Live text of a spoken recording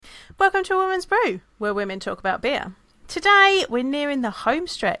Welcome to A Woman's Brew, where women talk about beer. Today, we're nearing the home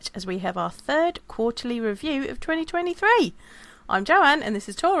stretch as we have our third quarterly review of 2023. I'm Joanne, and this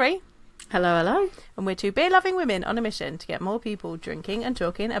is Tori. Hello, hello. And we're two beer-loving women on a mission to get more people drinking and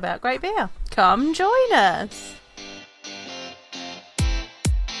talking about great beer. Come join us.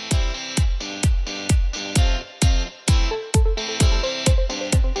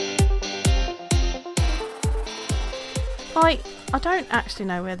 I don't actually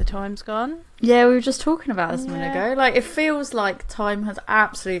know where the time's gone. Yeah, we were just talking about this a minute ago. Like, it feels like time has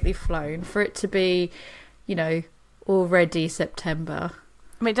absolutely flown for it to be, you know, already September.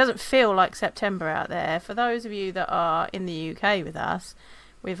 I mean, it doesn't feel like September out there. For those of you that are in the UK with us,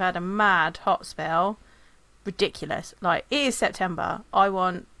 we've had a mad hot spell. Ridiculous. Like, it is September. I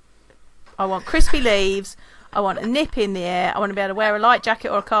want crispy leaves. I want a nip in the air. I want to be able to wear a light jacket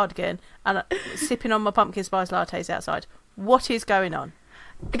or a cardigan and sipping on my pumpkin spice lattes outside. What is going on?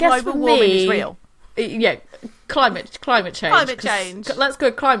 I guess global warming is real. Yeah, climate change. Climate change. Let's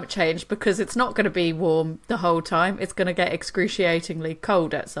go climate change, because it's not going to be warm the whole time. It's going to get excruciatingly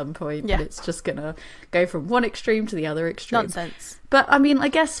cold at some point. Yeah. But it's just going to go from one extreme to the other extreme. Nonsense. But, I mean, I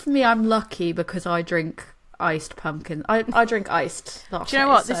guess for me, I'm lucky because I drink iced pumpkin. I drink iced lattes. Do you know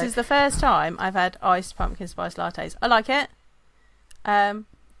what? So. This is the first time I've had iced pumpkin spice lattes. I like it. But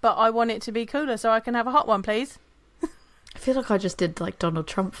I want it to be cooler so I can have a hot one, please. I feel like I just did like Donald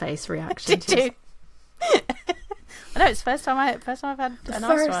Trump face reaction. Did you? I know, it's the first time I've had a nice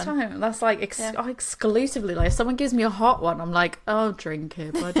one. First time. That's like exclusively like if someone gives me a hot one, I'm like, I'll drink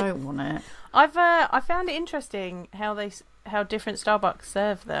it, but I don't want it. I found it interesting how different Starbucks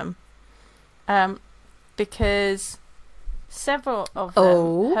serve them, because several of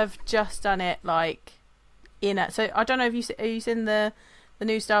them have just done it like in a. So I don't know if have you seen the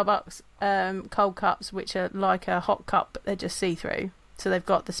new Starbucks cold cups, which are like a hot cup, but they're just see-through. So they've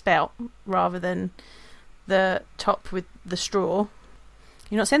got the spout rather than the top with the straw.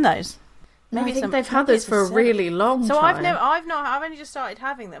 You've not seen those? No, I think they've had those for a really long time. So I've only just started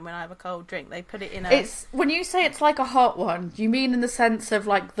having them when I have a cold drink. They put it in a... It's, when you say it's like a hot one, do you mean in the sense of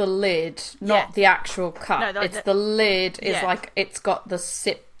like the lid, not the actual cup? No, the lid is like, it's got the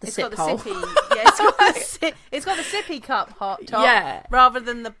sip hole. It's got the sippy cup hot top rather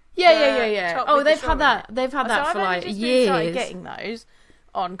than the top. Oh, they've had that. They've had that for like years. Started getting those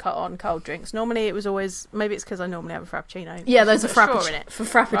on cold drinks. Normally it was always, maybe it's because I normally have a frappuccino. Yeah, those are for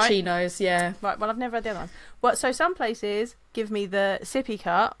frappuccinos. Right? Yeah. Right. Well, I've never had the other ones. Well, so some places give me the sippy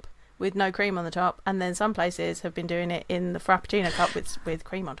cup with no cream on the top, and then some places have been doing it in the frappuccino cup with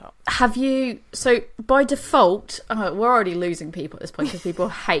cream on top. Have you? So by default, we're already losing people at this point because people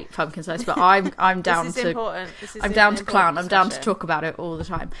hate pumpkin spice. But I'm down this is to important. I'm down to clown. I'm down to talk about it all the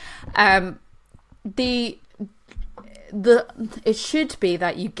time. It should be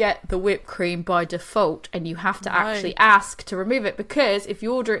that you get the whipped cream by default, and you have to actually ask to remove it, because if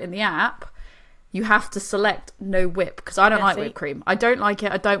you order it in the app, you have to select no whip, because I don't like whipped cream. I don't like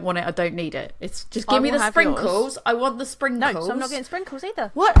it. I don't want it. I don't need it. It's just give me the sprinkles. Yours. I want the sprinkles. No, so I'm not getting sprinkles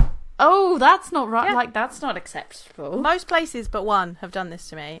either. What? Oh, that's not right. Yeah. Like, that's not acceptable. Most places but one have done this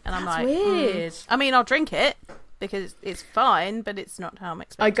to me, and I'm like, weird. I mean, I'll drink it because it's fine, but it's not how I'm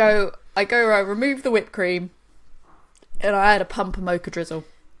expecting. I go remove the whipped cream, and I add a pump of mocha drizzle.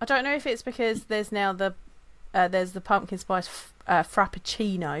 I don't know if it's because there's now there's the pumpkin spice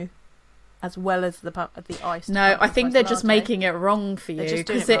frappuccino, as well as the ice. No, I think they're just making it wrong for you,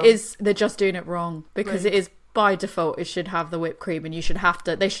 because they're just doing it wrong, because it is by default it should have the whipped cream, and they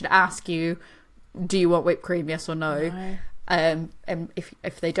should ask you, do you want whipped cream, yes or no? And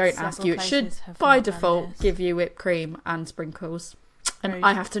if they don't ask you, it should by default give you whipped cream and sprinkles. And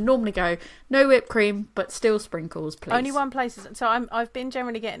I have to normally go, no whipped cream, but still sprinkles, please. Only one place. So I've been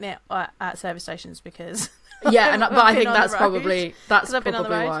generally getting it at service stations because... Yeah, but I think that's probably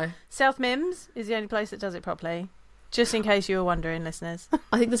why. South Mims is the only place that does it properly. Just in case you were wondering, listeners.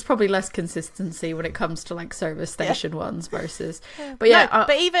 I think there's probably less consistency when it comes to like service station ones versus... But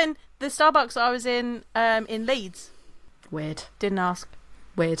but even the Starbucks I was in Leeds. Weird. Didn't ask.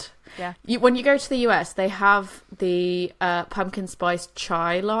 Weird. Yeah. When you go to the US, they have the pumpkin spice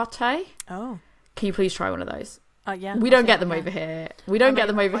chai latte. Oh. Can you please try one of those? Yeah. We don't get them over here.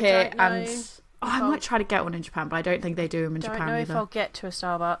 And I might try to get one in Japan, but I don't think they do them in Japan either. I don't know if I'll get to a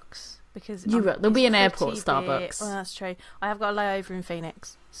Starbucks, because there'll be an airport Starbucks. Well, that's true. I have got a layover in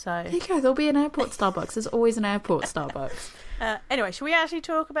Phoenix, so there you go. There'll be an airport Starbucks. There's always an airport Starbucks. Anyway, should we actually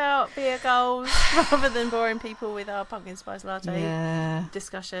talk about beer goals rather than boring people with our pumpkin spice latte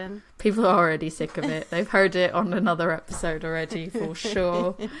discussion? People are already sick of it. They've heard it on another episode already, for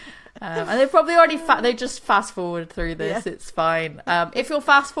sure. And they've probably already they just fast forward through this. Yeah. It's fine. If you're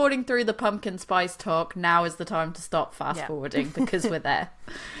fast forwarding through the pumpkin spice talk, now is the time to stop fast forwarding because we're there.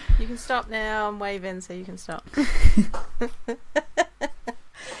 You can stop now. I'm waving, so you can stop.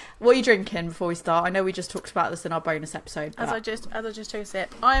 What are you drinking before we start? I know we just talked about this in our bonus episode. As I just took a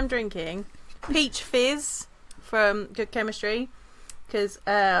sip, I am drinking peach fizz from Good Chemistry because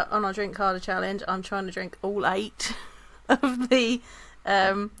on our drink harder challenge, I'm trying to drink all 8 of the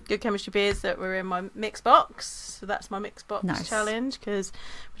Good Chemistry beers that were in my mix box. So that's my mix box challenge because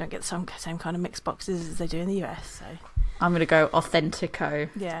we don't get the same kind of mix boxes as they do in the US. So I'm gonna go Authentico.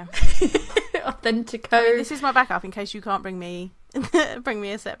 Yeah. Authentico. I mean, this is my backup in case you can't bring me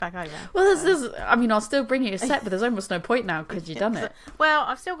a set back over. Well, I mean, I'll still bring you a set, but there's almost no point now because you've done it. Well,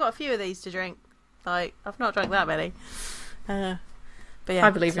 I've still got a few of these to drink. Like, I've not drunk that many. But yeah, I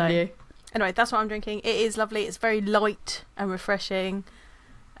believe in you. Anyway, that's what I'm drinking. It is lovely. It's very light and refreshing.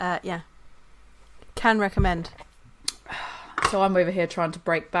 Yeah. Can recommend. So I'm over here trying to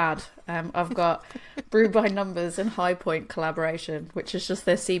break bad. I've got Brew by Numbers and High Point collaboration, which is just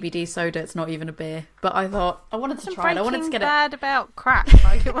their CBD soda. It's not even a beer. But I thought I wanted to try it. I wanted to get bad about crack.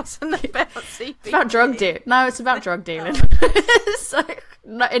 Like it wasn't about CBD. It's about drug dealing. No, it's about drug dealing. So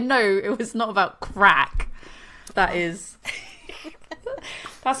no, it was not about crack. That is.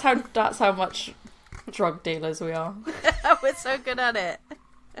 That's how much drug dealers we are. We're so good at it.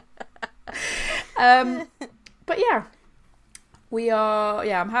 But yeah. We are,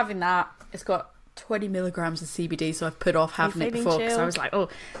 I'm having that. It's got 20 milligrams of CBD, so I've put off having it before because I was like, oh,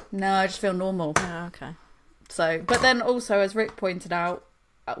 no, I just feel normal. Oh, okay. So, but then also, as Rick pointed out,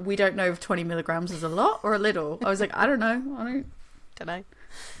 we don't know if 20 milligrams is a lot or a little. I was like, I don't know. I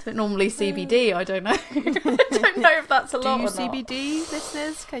don't normally CBD. I don't know. I don't know if that's a lot or not. Do you CBD,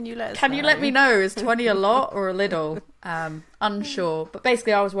 listeners? Can you let us know? Can you let me know? Is 20 a lot or a little? Unsure. But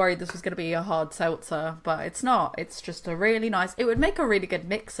basically, I was worried this was going to be a hard seltzer, but it's not. It's just a really nice... It would make a really good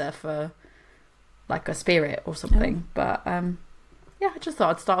mixer for like a spirit or something. But yeah, I just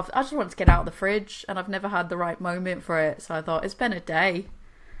thought I'd start off... I just wanted to get out of the fridge, and I've never had the right moment for it. So I thought, it's been a day.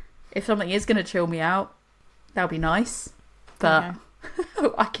 If something is going to chill me out, that'll be nice. But... Okay.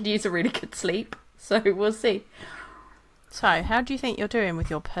 I could use a really good sleep, so we'll see. So, how do you think you're doing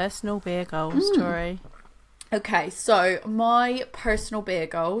with your personal beer goals, Tori? Okay, so my personal beer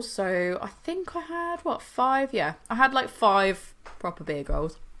goals. So I think I had 5? Yeah, I had like 5 proper beer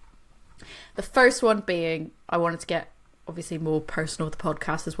goals. The first one being I wanted to get obviously more personal with the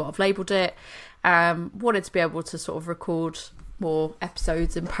podcast, is what I've labelled it. Wanted to be able to sort of record more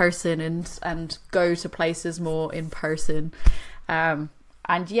episodes in person and go to places more in person.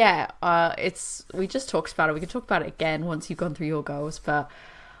 And yeah, we just talked about it. We can talk about it again once you've gone through your goals, but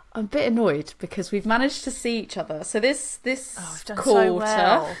I'm a bit annoyed because we've managed to see each other. So this quarter,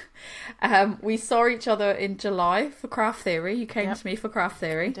 so well. We saw each other in July for Craft Theory. You came to me for Craft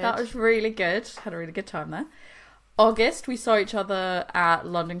Theory. That was really good. Had a really good time there. August, we saw each other at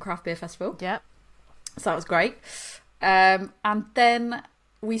London Craft Beer Festival. Yep. So that was great. And then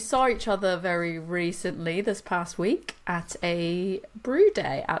we saw each other very recently this past week at a brew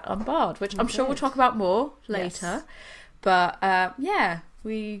day at Unbarred, which I'm sure we'll talk about more later. Yes. But yeah,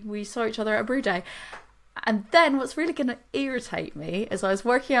 we saw each other at a brew day. And then what's really going to irritate me is I was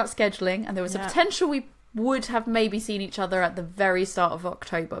working out scheduling, and there was a potential we would have maybe seen each other at the very start of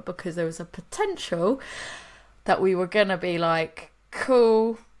October, because there was a potential that we were going to be like,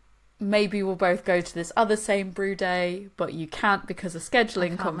 cool, maybe we'll both go to this other same brew day, but you can't because of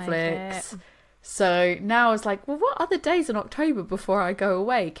scheduling conflicts. So now it's like, well, what other days in October before I go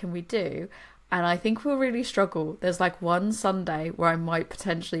away can we do? And I think we'll really struggle. There's like one Sunday where I might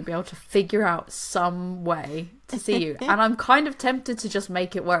potentially be able to figure out some way to see you. And I'm kind of tempted to just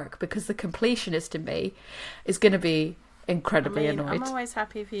make it work, because the completionist in me is going to be incredibly annoyed. I'm always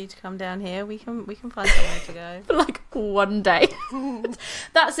happy for you to come down here. We can find somewhere to go. For like one day.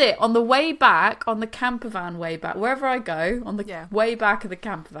 That's it. On the way back, on the camper van way back, wherever I go, on the way back of the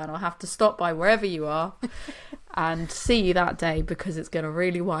camper van, I'll have to stop by wherever you are and see you that day, because it's going to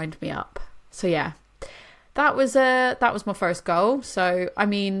really wind me up. So yeah, that was my first goal. So I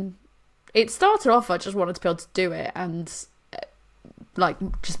mean, it started off I just wanted to be able to do it, and like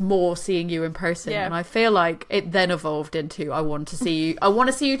just more seeing you in person. And I feel like it then evolved into I want to see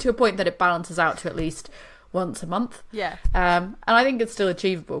you to a point that it balances out to at least once a month. And I think it's still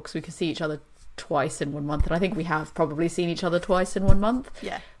achievable, because we can see each other twice in 1 month, and I think we have probably seen each other twice in 1 month.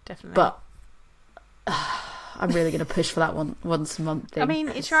 Yeah, definitely. But I'm really going to push for that once a month thing. I mean,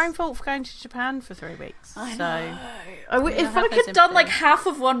 it's your own fault for going to Japan for 3 weeks. I know. If I could have done like half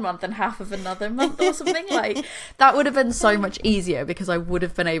of 1 month and half of another month or something, like that would have been so much easier, because I would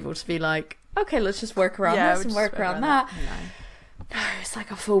have been able to be like, okay, let's just work around this and work around that. No, it's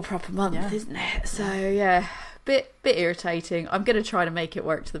like a full proper month, isn't it? So yeah, bit irritating. I'm going to try to make it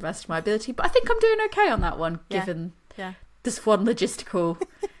work to the best of my ability, but I think I'm doing okay on that one, given this one logistical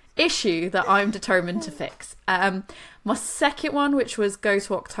issue that I'm determined to fix. My second one, which was go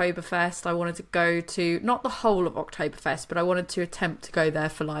to Oktoberfest, I wanted to go to not the whole of Oktoberfest, but I wanted to attempt to go there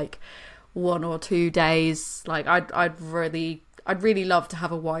for like 1 or 2 days. Like I'd really love to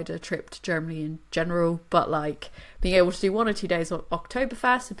have a wider trip to Germany in general, but like being able to do 1 or 2 days of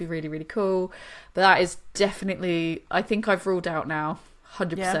Oktoberfest would be really, really cool. But that is definitely, I think I've ruled out now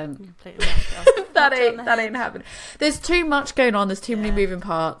 100%. That ain't happening. There's too much going on. There's too many moving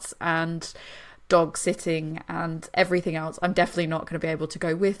parts and dog sitting and everything else. I'm definitely not going to be able to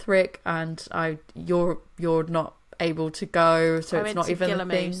go with Rick, and you're not able to go, so it's not even a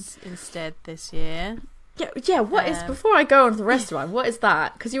thing. Instead this year. Yeah. What is, before I go on to the rest of mine, what is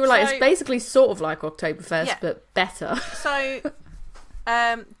that? Because you were like, it's basically sort of like Oktoberfest, but better. So,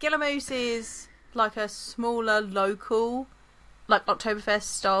 Gillermoose is like a smaller local, like Oktoberfest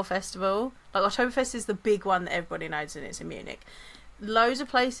style festival. Like Oktoberfest is the big one that everybody knows, and it's in Munich. Loads of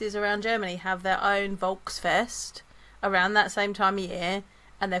places around Germany have their own Volksfest around that same time of year,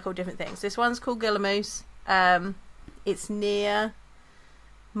 and they're called different things. This one's called Gillermoose. It's near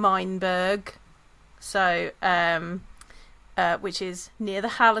Meinberg, so which is near the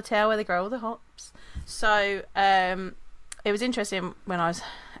Hallertau where they grow all the hops. So it was interesting when I was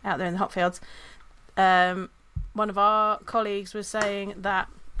out there in the hop fields. One of our colleagues was saying that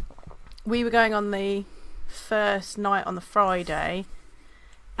we were going on the first night on the Friday,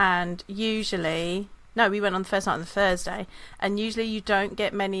 and we went on the first night on the Thursday, and usually you don't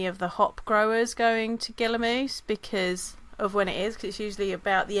get many of the hop growers going to Gillermoose because of when it is, because it's usually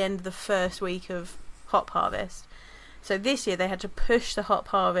about the end of the first week of hop harvest. So this year they had to push the hop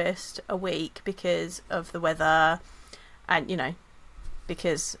harvest a week because of the weather and,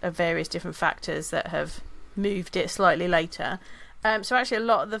 because of various different factors that have moved it slightly later. So actually a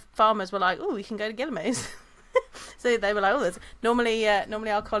lot of the farmers were like, oh, we can go to Gillermoose. So they were like, oh, normally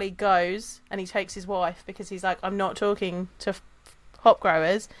our colleague goes and he takes his wife, because he's like, I'm not talking to hop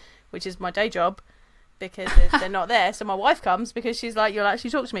growers, which is my day job, because they're not there. So my wife comes because she's like, you'll actually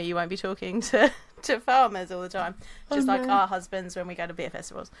talk to me, you won't be talking to farmers all the time, just like our husbands when we go to beer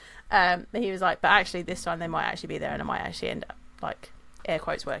festivals. He was like, but actually this time they might actually be there, and I might actually end up like air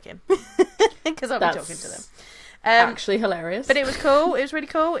quotes working because I'll be talking to them. Actually hilarious. But it was cool. It was really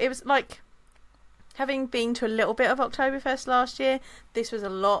cool. It was like, having been to a little bit of Oktoberfest last year, this was a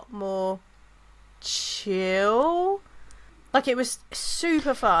lot more chill. Like, it was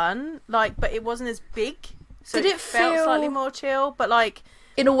super fun, like, but it wasn't as big. So it felt slightly more chill, but like,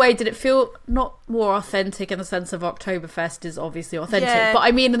 in a way, did it feel not more authentic in the sense of Oktoberfest is obviously authentic, but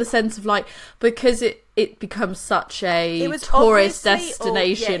I mean in the sense of like, because it becomes such a tourist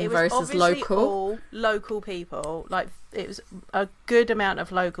destination versus local. All local people, like it was a good amount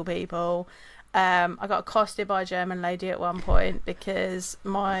of local people. I got accosted by a German lady at one point because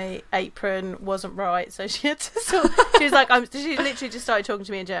my apron wasn't right, so she had to she was like, she literally just started talking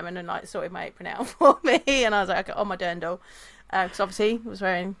to me in German and like sorted my apron out for me, and I was like, okay, on my dirndl. Because obviously I was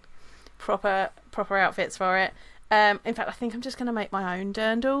wearing proper outfits for it. In fact, I think I'm just going to make my own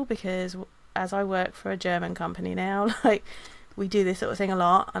dirndl, because as I work for a German company now, like, we do this sort of thing a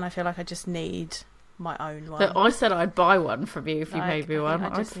lot, and I feel like I just need my own one. So I said I'd buy one from you if you made me one.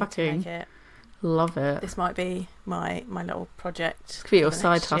 I fucking love it. This might be my little project. It could be your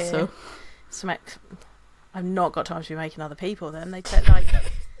side hustle. I've not got time to be making other people then. They take like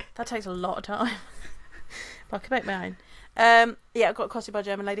that takes a lot of time. But I could make my own. I got accosted by a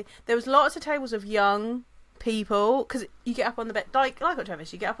German lady. There was lots of tables of young people, because you get up on the bed, like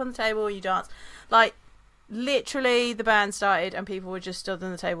Oktoberfest, you get up on the table, you dance. Like, literally, the band started and people were just stood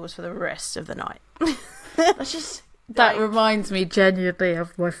on the tables for the rest of the night. That reminds me genuinely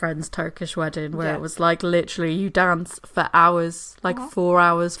of my friend's Turkish wedding, where it was like literally you dance for hours, like 4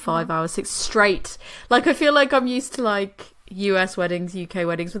 hours, 5 hours, 6 straight. Like, I feel like I'm used to like US weddings, UK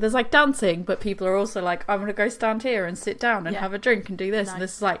weddings, where there's like dancing, but people are also like, I'm gonna go stand here and sit down and have a drink and do this. Nice. And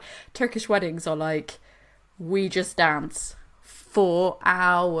this is like, Turkish weddings are like, we just dance 4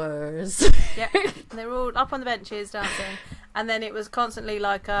 hours. Yeah, they're all up on the benches dancing, and then it was constantly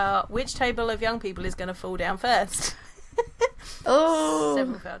like, which table of young people is going to fall down first? Oh,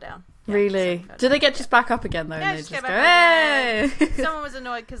 several fell down. Yeah, really? Do they get just back up again though? Yeah, and they just just go go, back hey! Someone was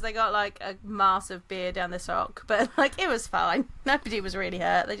annoyed because they got like a mass of beer down their sock, but like it was fine. Nobody was really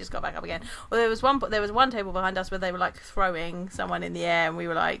hurt. They just got back up again. Well, there was one table behind us where they were like throwing someone in the air, and we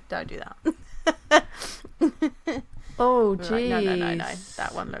were like, "Don't do that." Oh, we geez. like, no.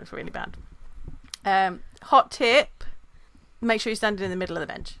 That one looks really bad. Hot tip: make sure you're standing in the middle of the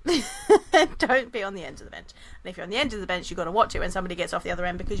bench. Don't be on the ends of the bench. And if you're on the end of the bench, you've got to watch it when somebody gets off the other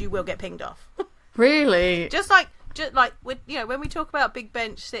end because you will get pinged off. Really? Just like with, when we talk about big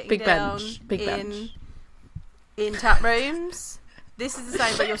bench sitting Big down bench. in tap rooms, this is the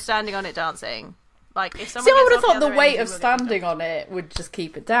same, but you're standing on it dancing. Like if someone See, I would gets have off thought the other weight end, of you will get standing on it would just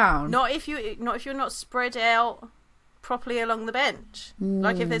keep it down. Not if you're not spread out properly along the bench.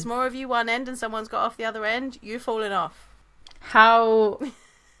 Like if there's more of you one end and someone's got off the other end, you've fallen off. How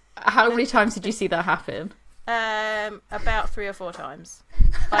many times did you see that happen? About 3 or 4 times.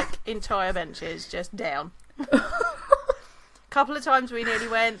 Like entire benches just down. Couple of times we nearly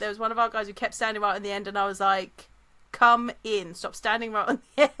went. There was one of our guys who kept standing right on the end, and I was like, "Come in, stop standing right on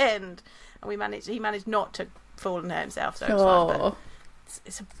the end." And he managed not to fall and hurt himself, so it was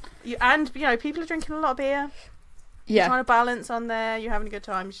fine. But people are drinking a lot of beer. Yeah, you're trying to balance on there. You're having a good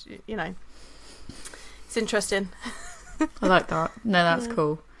time. It's interesting. I like that. No, that's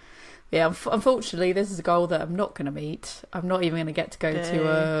cool. Yeah, unfortunately, this is a goal that I'm not going to meet. I'm not even going to get to go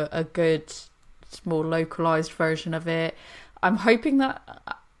to a good, more localised version of it. I'm hoping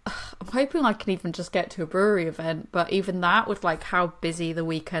I can even just get to a brewery event, but even that, with like how busy the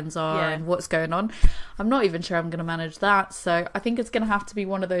weekends are and what's going on, I'm not even sure I'm going to manage that. So I think it's going to have to be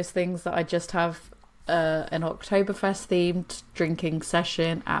one of those things that I just have an Oktoberfest themed drinking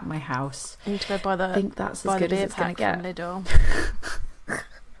session at my house. You need to go I think that's as good as it's going to get. Lidl.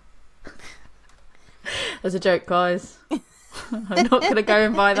 There's a joke, guys. I'm not going to go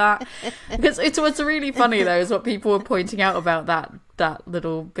and buy that, because what's really funny though is what people were pointing out about that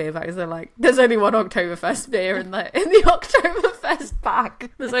little beer bag. They're like, there's only one Oktoberfest beer in the Oktoberfest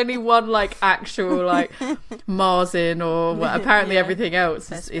pack. There's only one like actual like Marzen or apparently everything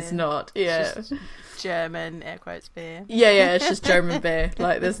else is not. Yeah, it's just German air quotes beer. Yeah, it's just German beer.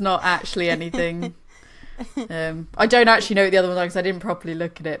 Like there's not actually anything. I don't actually know what the other one was because I didn't properly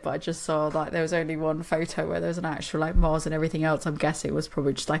look at it, but I just saw like there was only one photo where there was an actual like Mars and everything else. I'm guessing it was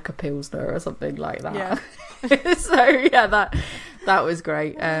probably just like a Pilsner or something like that. Yeah. So yeah, that was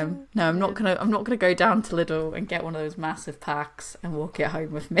great. No, I'm not gonna go down to Lidl and get one of those massive packs and walk it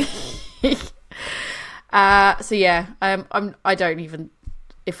home with me. So yeah, I don't even.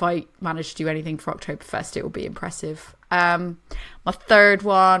 If I manage to do anything for Oktoberfest, it will be impressive. My third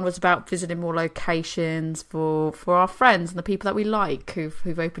one was about visiting more locations for our friends and the people that we like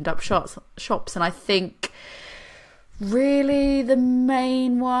who've opened up shops. And I think really the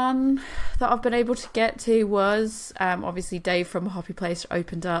main one that I've been able to get to was obviously Dave from Hoppy Place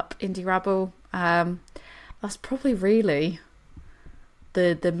opened up Indie Rabble. That's probably really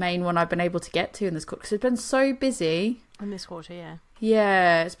the main one I've been able to get to in this quarter, because it's been so busy. In this quarter,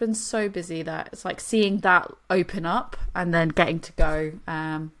 yeah, it's been so busy that it's like seeing that open up and then getting to go.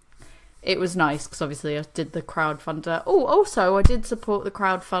 It was nice because obviously I did the crowdfunder. Oh, also I did support the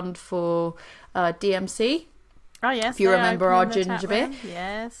crowdfund for DMC. Oh yes, if you remember our ginger beer,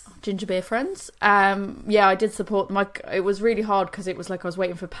 ginger beer friends. Yeah, I did support them. It was really hard because it was like I was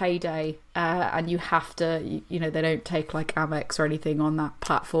waiting for payday, and you have to, they don't take like Amex or anything on that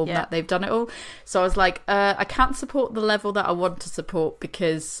platform that they've done it all. So I was like, I can't support the level that I want to support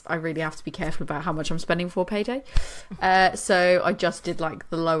because I really have to be careful about how much I'm spending for payday. So I just did like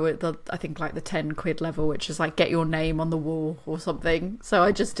I think like the 10 quid level, which is like get your name on the wall or something. So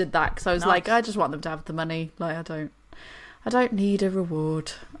I just did that because I was like, I just want them to have the money. Like I don't need a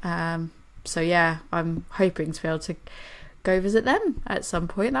reward. So yeah, I'm hoping to be able to go visit them at some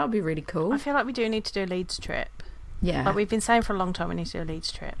point. That would be really cool. I feel like we do need to do a Leeds trip. Yeah. Like we've been saying for a long time we need to do a Leeds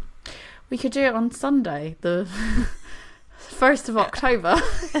trip. We could do it on Sunday, the 1st of October.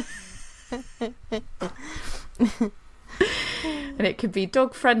 And it could be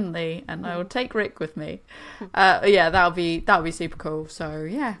dog friendly and I will take Rick with me. Yeah, that'll be super cool. So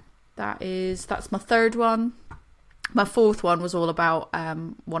yeah, that's my third one. My fourth one was all about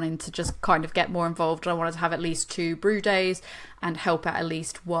wanting to just kind of get more involved. I wanted to have at least 2 brew days and help at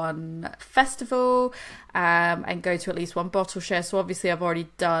least 1 festival and go to at least 1 bottle share. So obviously I've already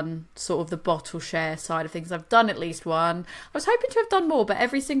done sort of the bottle share side of things. I've done at least 1. I was hoping to have done more, but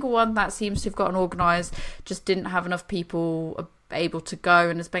every single one that seems to have gotten organised just didn't have enough people able to go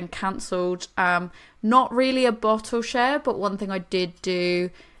and has been cancelled. Not really a bottle share, but one thing I did do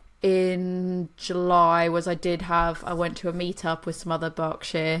in July was I went to a meetup with some other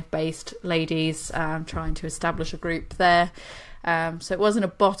Berkshire-based ladies, trying to establish a group there. So it wasn't a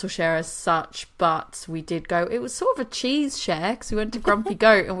bottle share as such, but we did go. It was sort of a cheese share because we went to Grumpy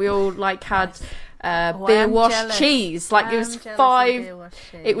Goat and we all like had beer wash cheese. Like it was 5.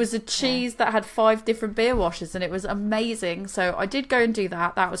 It was a cheese that had 5 different beer washes, and it was amazing. So I did go and do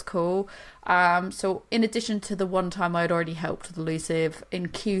that. That was cool. So in addition to the one time I'd already helped with Elusive, in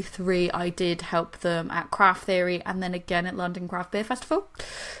Q3 I did help them at Craft Theory and then again at London Craft Beer Festival.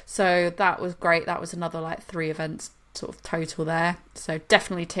 So that was great. That was another like 3 events sort of total there. So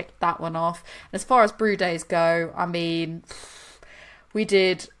definitely ticked that one off. And as far as brew days go, I mean, we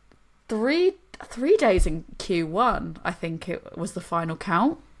did 3 days in Q1. I think it was the final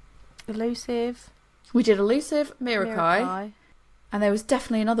count. Elusive. We did Elusive, Mirakai. And there was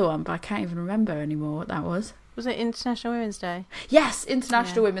definitely another one, but I can't even remember anymore what that was. Was it International Women's Day? Yes,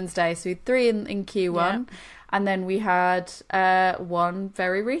 International Women's Day. So we had 3 in Q1. Yeah. And then we had one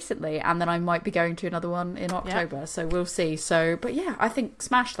very recently. And then I might be going to another one in October. Yeah. So we'll see. So, but yeah, I think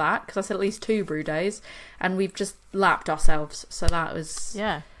smash that. Because I said at least 2 brew days. And we've just lapped ourselves. So that was...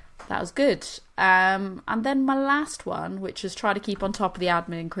 Yeah. That was good. And then my last one, which is try to keep on top of the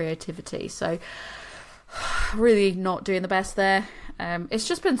admin and creativity. So... really not doing the best there. It's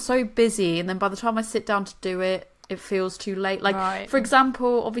just been so busy, and then by the time I sit down to do it, it feels too late. Like, for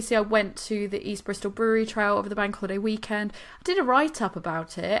example, obviously I went to the East Bristol Brewery Trail over the bank holiday weekend. I did a write-up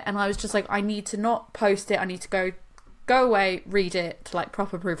about it, and I was just like, I need to not post it. I need to go away, read it, to like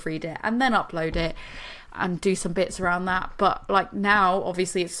proper proofread it, and then upload it and do some bits around that. But like now,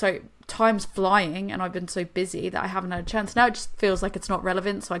 obviously it's so... time's flying and I've been so busy that I haven't had a chance. Now it just feels like it's not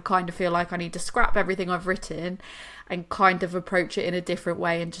relevant, so I kind of feel like I need to scrap everything I've written and kind of approach it in a different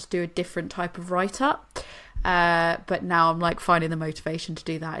way and just do a different type of write-up. But now I'm like finding the motivation to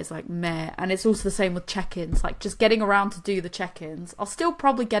do that is like meh. And it's also the same with check-ins, like just getting around to do the check-ins. I'll still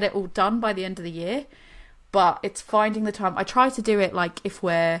probably get it all done by the end of the year, but it's finding the time. I try to do it like if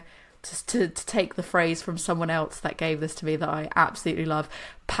we're just to take the phrase from someone else that gave this to me that I absolutely love,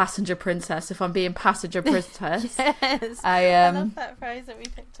 passenger princess. If I'm being passenger princess. Yes, I love that phrase that we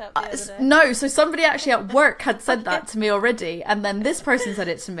picked up the other day. No, so somebody actually at work had said that to me already, and then this person said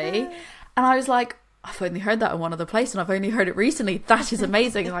it to me, and I was like, I've only heard that in one other place and I've only heard it recently. That is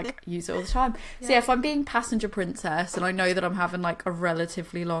amazing. Like, use it all the time. Yeah. So yeah, if I'm being passenger princess and I know that I'm having like a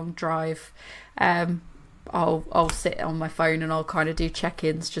relatively long drive, I'll sit on my phone and I'll kind of do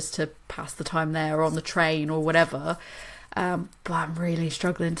check-ins just to pass the time there, or on the train or whatever. But I'm really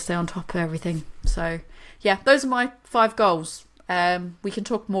struggling to stay on top of everything. So yeah, those are my 5 goals. We can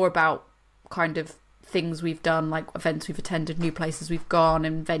talk more about kind of things we've done, like events we've attended, new places we've gone,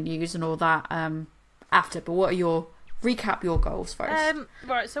 and venues and all that after. But what are recap your goals first?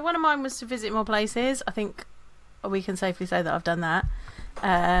 Right, so one of mine was to visit more places. I think we can safely say that I've done that.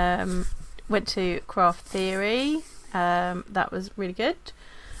 Went to Craft Theory. That was really good.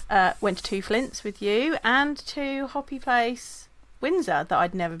 Went to 2 Flints with you, and to Hoppy Place Windsor that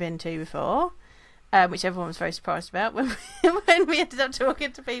I'd never been to before, which everyone was very surprised about when we ended up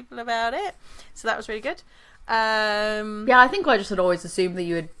talking to people about it. So that was really good. Yeah, I think I just had always assumed that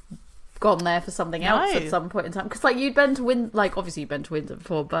you had gone there for something else at some point in time, because like you'd been to obviously you'd been to Windsor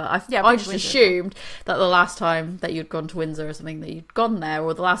before, but I just assumed that the last time that you'd gone to Windsor or something that you'd gone there,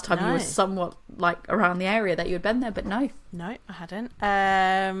 or the last time you were somewhat like around the area that you had been there, but no I hadn't.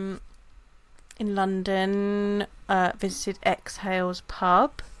 In London, visited Exhale's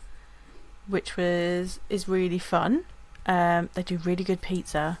pub, which is really fun. They do really good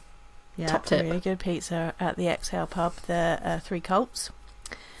pizza. Top tip. Really good pizza at the Exhale pub, the 3 Colts.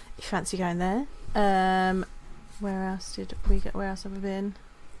 You fancy going there? Where else did we go? Where else have we been?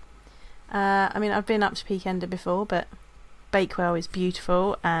 I mean, I've been up to Peakender before, but Bakewell is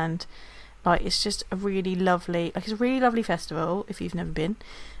beautiful, and like it's just a really lovely, like it's a really lovely festival. If you've never been,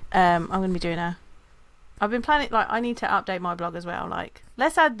 I'm going to be doing I've been planning, like I need to update my blog as well. Like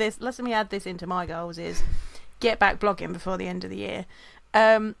let me add this into my goals, is get back blogging before the end of the year.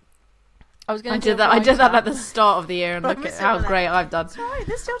 I did that at the start of the year, and look at how great I've done. Sorry,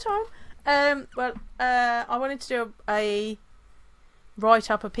 there's still time. I wanted to do a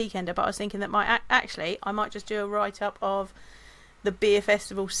write-up of Peakender, but I was thinking that I might just do a write-up of the beer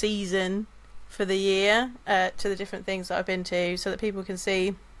festival season for the year, to the different things that I've been to, so that people can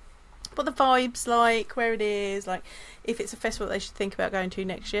see what the vibe's like, where it is, like if it's a festival that they should think about going to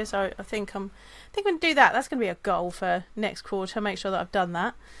next year. So I think I'm going to do that. That's going to be a goal for next quarter. Make sure that I've done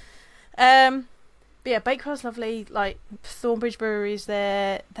that. But yeah, Bakewell's lovely. Like Thornbridge Brewery's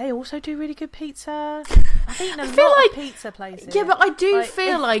there. They also do really good pizza. I've eaten a lot of pizza places. Yeah, but I do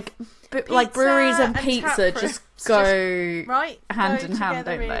feel like breweries and pizza just go hand in hand,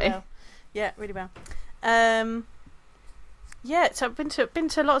 don't they? Well. Yeah, really well. Yeah, so I've been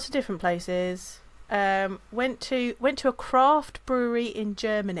to lots of different places. Went to a craft brewery in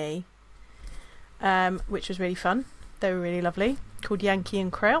Germany, which was really fun. They were really lovely. Called Yankee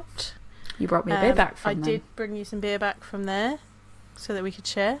and Kraut. You brought me a beer back from them. I did bring you some beer back from there, so that we could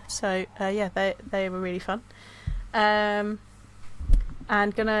share. So yeah, they were really fun. And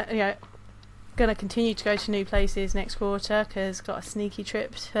gonna continue to go to new places next quarter because got a sneaky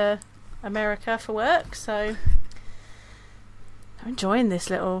trip to America for work. So I'm enjoying this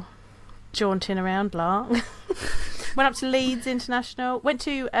little jaunting around lark. Went up to Leeds International. Went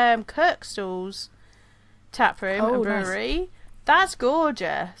to Kirkstall's tap room and brewery. Nice. That's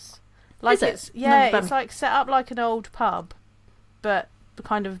gorgeous. Like it's it's like set up like an old pub, but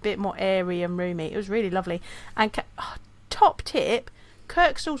kind of a bit more airy and roomy. It was really lovely. And top tip,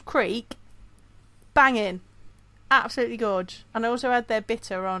 Kirkstall's Creek, banging, absolutely gorge. And I also had their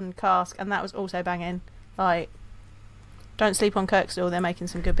bitter on cask, and that was also banging. Like, don't sleep on Kirkstall; they're making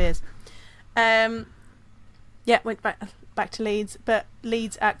some good beers. Yeah, went back to Leeds, but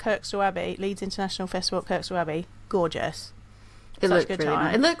Leeds at Kirkstall Abbey, Leeds International Festival at Kirkstall Abbey, gorgeous. It looked really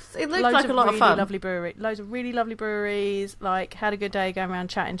nice. It looked like a lot of fun. Loads of really lovely breweries. Like, had a good day going around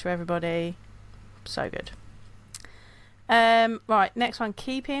chatting to everybody. So good. Right, next one.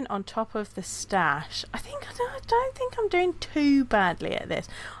 Keeping on top of the stash. I don't think I'm doing too badly at this.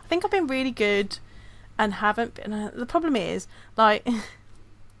 I think I've been really good and haven't been. The problem is, like,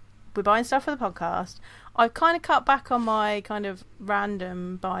 we're buying stuff for the podcast. I've kind of cut back on my kind of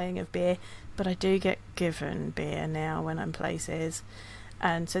random buying of beer, but I do get given beer now when I'm places,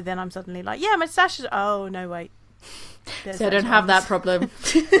 and so then I'm suddenly like, yeah, my stash is. Oh no, wait. So I don't have that problem.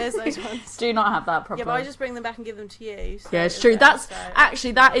 There's those ones. Do not have that problem. Yeah, but I just bring them back and give them to you. So yeah, it's true. That's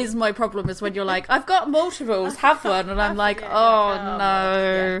actually that is my problem. Is when you're like, I've got multiples, have one, and I'm like, oh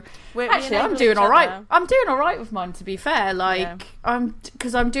no. Yeah. Actually, I'm doing all right. I'm doing all right with mine. To be fair, like I'm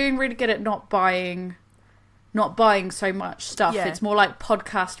doing really good at not buying so much stuff. Yeah. It's more like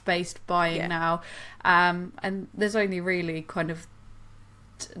podcast based buying now, and there's only really kind of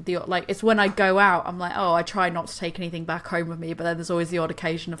it's when I go out, I'm like, I try not to take anything back home with me, but then there's always the odd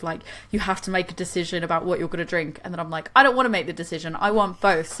occasion of like, you have to make a decision about what you're going to drink, and then I'm like, I don't want to make the decision, I want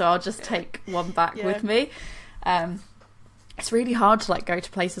both, so I'll just take one back with me. It's really hard to like go to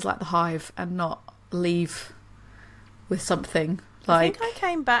places like the Hive and not leave with something. Like, I think I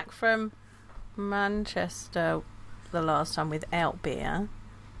came back from Manchester the last time without beer.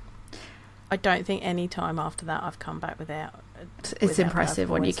 I don't think any time after that I've come back without. It's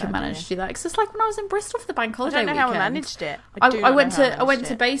impressive when you can manage to do that. Because it's like when I was in Bristol for the bank holiday weekend. I don't know how I managed it.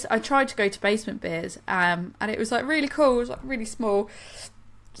 I tried to go to Basement Beers, and it was like really cool. It was like really small.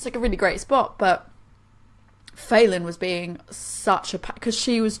 It's like a really great spot, but Phelan was being such a because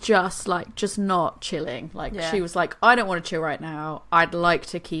she was just not chilling. She was like, I don't want to chill right now. I'd like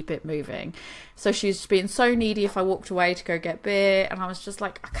to keep it moving. So she was just being so needy if I walked away to go get beer, and I was just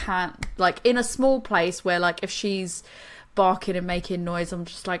like, I can't. Like, in a small place where like if she's barking and making noise, I'm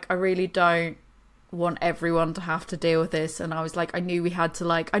just like, I really don't want everyone to have to deal with this. And I was like, I knew we had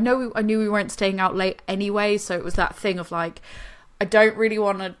to I knew we weren't staying out late anyway, so it was that thing of like, I don't really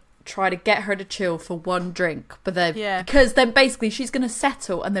want to try to get her to chill for one drink, but then because then basically she's going to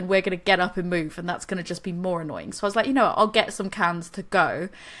settle and then we're going to get up and move, and that's going to just be more annoying. So I was like, I'll get some cans to go,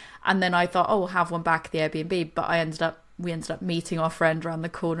 and then I thought, we'll have one back at the Airbnb, but we ended up meeting our friend around the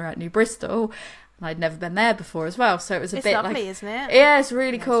corner at New Bristol, and I'd never been there before as well, so it was a bit lovely, isn't it? Yeah, it's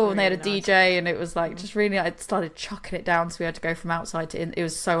really cool. Really, and they had a nice DJ, and it was like just really, I started chucking it down, so we had to go from outside to in. It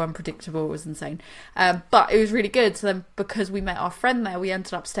was so unpredictable, it was insane, but it was really good. So then, because we met our friend there, we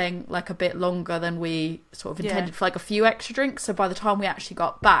ended up staying like a bit longer than we sort of intended for like a few extra drinks. So by the time we actually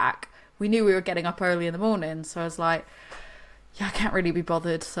got back, we knew we were getting up early in the morning, so I was like, I can't really be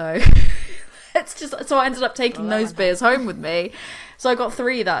bothered, so so I ended up taking those beers home with me. So I got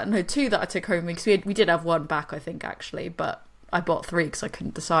two that I took home, because we did have one back, I think, actually, but I bought 3 because I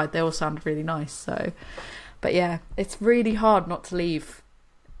couldn't decide. They all sounded really nice. So, but yeah, it's really hard not to leave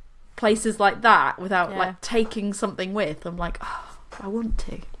places like that without like taking something with. I'm like, I want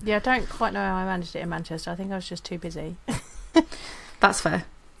to. Yeah, I don't quite know how I managed it in Manchester. I think I was just too busy. That's fair.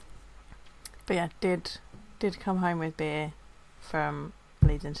 But yeah, did come home with beer from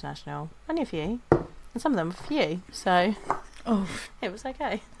Leeds International. Only a few, and some of them a few, so it was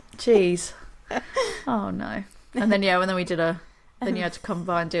okay. Jeez. Oh no. And then when we did then you had to come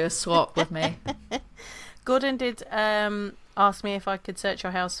by and do a swap with me. Gordon did ask me if I could search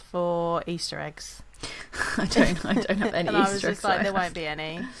your house for Easter eggs. I don't have any and I was Easter just eggs. like, there won't be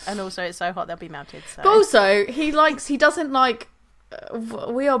any. And also, it's so hot they'll be melted. So. But also, he doesn't like.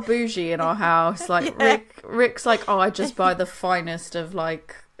 We are bougie in our house. Like Rick's like, oh, I just buy the finest of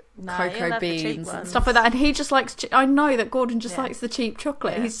like cocoa beans and stuff like that, and he just likes. I know that Gordon just likes the cheap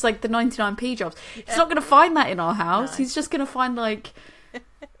chocolate. He's just like the 99p jobs. He's not going to find that in our house. No. He's just going to find like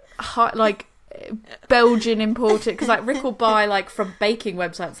Belgian imported, because like Rick will buy like from baking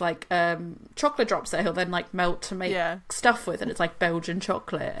websites like chocolate drops that he'll then like melt to make stuff with, and it's like Belgian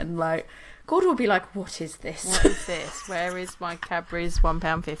chocolate, and like Gordon will be like, what is this? What is this? Where is my Cadbury's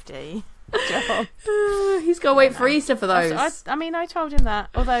 £1.50 job? He's got to wait for Easter for those. I mean, I told him that,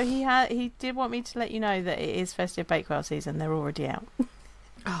 although he did want me to let you know that it is festive bakewell season. They're already out.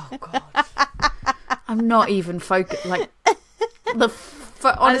 Oh God. I'm not even focused. Like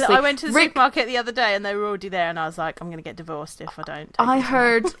honestly, I went to the supermarket the other day and they were already there, and I was like, I'm going to get divorced if I don't. I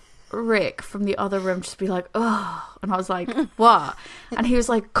heard Rick from the other room just be like, oh, and I was like, what? And he was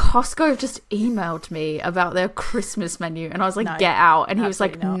like, Costco have just emailed me about their Christmas menu, and I was like, no, get out. And he was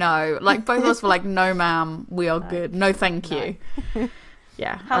like, not. No. Like both of us were like, no, ma'am, we are good. No, thank you.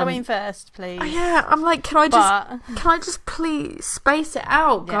 Yeah. Halloween first, please. Yeah, I'm like, can I just please space it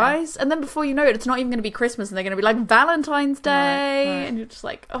out, guys? And then before you know it, it's not even going to be Christmas, and they're going to be like Valentine's Day, and you're just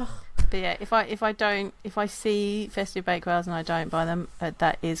like, oh. But yeah, if I see festive bakewells and I don't buy them,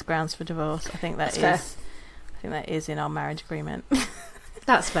 that is grounds for divorce. I think that is in our marriage agreement.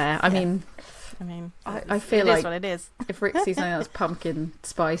 That's fair. I mean, I feel like what it is. If Rick sees something that's pumpkin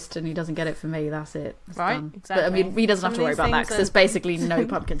spiced and he doesn't get it for me, that's it. That's right, done. exactly. But I mean, he doesn't have to worry about that because there's basically no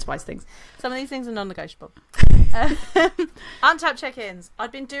pumpkin spice things. Some of these things are non-negotiable. Untapped check-ins.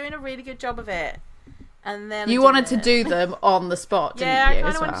 I'd been doing a really good job of it. And then you wanted to do them on the spot, didn't you? Yeah, I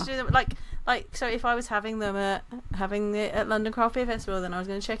kind of wanted to do them like so. If I was having it at London Craft Beer Festival, then I was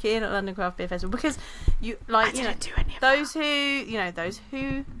going to check it in at London Craft Beer Festival, because those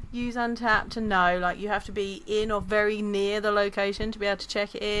who use Untapped to know, like, you have to be in or very near the location to be able to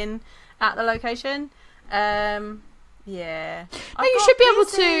check it in at the location. No, you should be able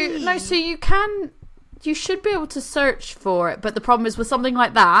to. No, so you can. You should be able to search for it, but the problem is with something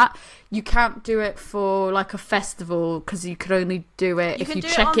like that, you can't do it for like a festival, because you could only do it if you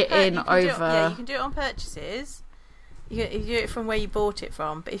check it in over. You can do it on purchases. You do it from where you bought it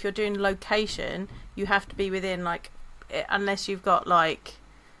from, but if you're doing location, you have to be within, like, unless you've got like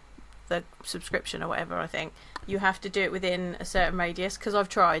the subscription or whatever, I think you have to do it within a certain radius, because I've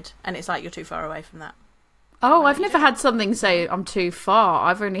tried and it's like you're too far away from that. Oh, I've never had something say I'm too far.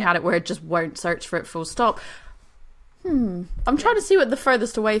 I've only had it where it just won't search for it full stop. I'm trying to see what the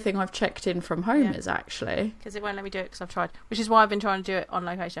furthest away thing I've checked in from home is, actually. Because it won't let me do it because I've tried. Which is why I've been trying to do it on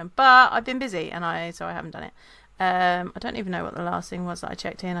location. But I've been busy, so I haven't done it. I don't even know what the last thing was that I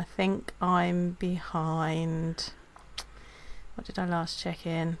checked in. I think I'm behind. What did I last check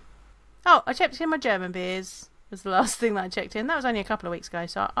in? Oh, I checked in my German beers. Was the last thing that I checked in. That was only a couple of weeks ago,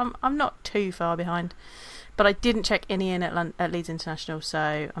 so I'm not too far behind. But I didn't check any in at Leeds International,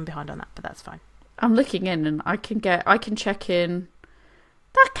 so I'm behind on that, but that's fine. I'm looking in, and I can check in.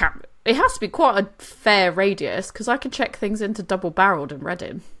 It has to be quite a fair radius, because I can check things into Double Barreled in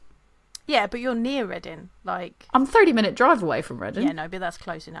Reading. Yeah, but you're near Reading. Like, I'm 30-minute drive away from Reading. Yeah, no, but that's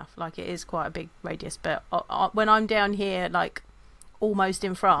close enough. Like, it is quite a big radius. But when I'm down here, like, almost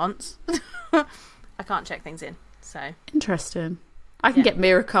in France, I can't check things in. So interesting. I can get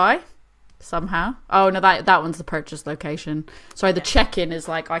Mirakai somehow. Oh no, that one's the purchase location. Sorry, the check-in is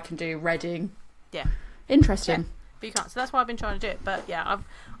like I can do Reading. Yeah, interesting. Yeah. But you can't. So that's why I've been trying to do it. But yeah,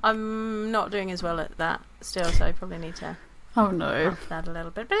 I'm not doing as well at that still. So I probably need to. Oh no, up that a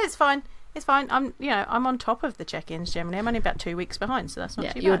little bit. But it's fine. It's fine. I'm on top of the check-ins generally. I'm only about 2 weeks behind, so that's not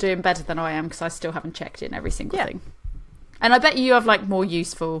too bad. You're doing better than I am, because I still haven't checked in every single thing. And I bet you have like more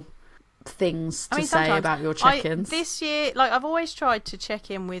useful things to say about your check-ins. This year, like, I've always tried to check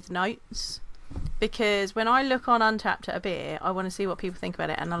in with notes, because when I look on Untapped at a beer, I want to see what people think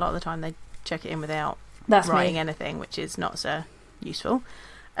about it, and a lot of the time they check it in without writing anything, which is not so useful.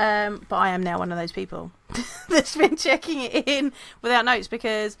 But I am now one of those people that's been checking it in without notes,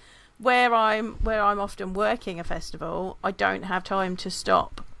 because where I'm often working a festival, I don't have time to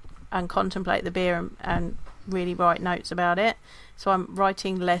stop and contemplate the beer and really write notes about it. So I'm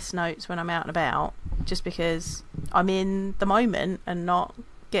writing less notes when I'm out and about, just because I'm in the moment and not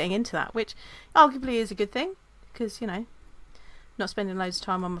getting into that, which arguably is a good thing, because, not spending loads of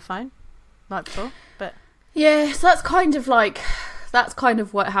time on my phone like before. But yeah, so that's kind of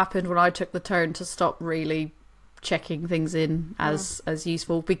what happened when I took the turn to stop really checking things in as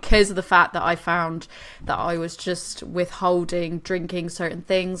useful, because of the fact that I found that I was just withholding drinking certain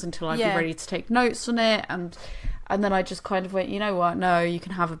things until I'd be ready to take notes on it, and then I just kind of went, you know what, no, you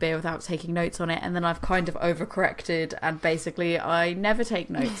can have a beer without taking notes on it. And then I've kind of overcorrected, and basically I never take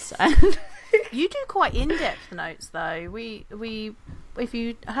notes. You do quite in-depth notes though. We if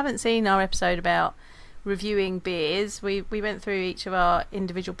you haven't seen our episode about reviewing beers, we went through each of our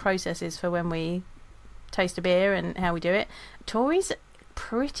individual processes for when we taste a beer and how we do it. Tori's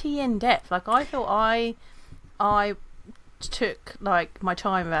pretty in-depth. Like, I thought I took like my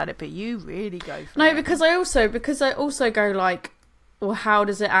time about it, but you really go for it. Because I also go like, well, how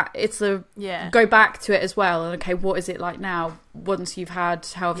does it go back to it as well, and okay, what is it like now once you've had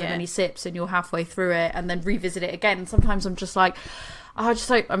however many sips and you're halfway through it, and then revisit it again. Sometimes I'm just like,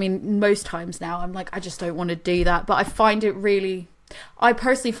 most times now I'm like, I just don't want to do that, but I personally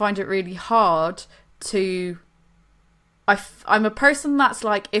find it really hard to I'm a person that's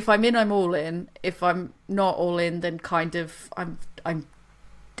like, if I'm in, I'm all in. If I'm not all in, then kind of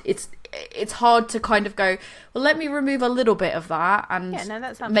it's hard to kind of go, well, let me remove a little bit of that and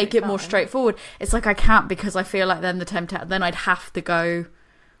make it more straightforward. It's like I can't, because I feel like then then I'd have to go.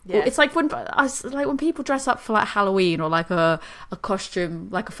 Yeah. It's like when people dress up for like Halloween or like a costume,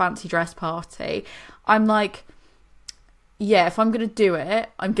 like a fancy dress party. I'm like, yeah, if I'm going to do it,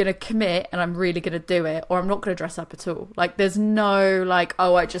 I'm going to commit and I'm really going to do it, or I'm not going to dress up at all. Like, there's no, like,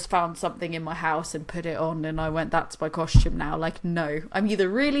 oh, I just found something in my house and put it on and I went, that's my costume now. Like, no. I'm either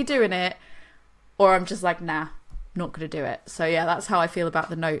really doing it or I'm just like, nah, not going to do it. So, yeah, that's how I feel about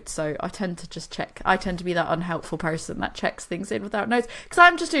the notes. So I tend to just check. I tend to be that unhelpful person that checks things in without notes, because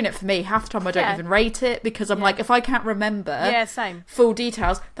I'm just doing it for me. Half the time I don't even rate it, because I'm like, if I can't remember full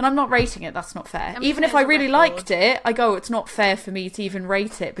details, then I'm not rating it. That's not fair. Even if I really liked it, I go, it's not fair for me to even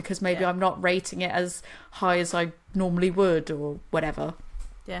rate it, because maybe I'm not rating it as high as I normally would, or whatever.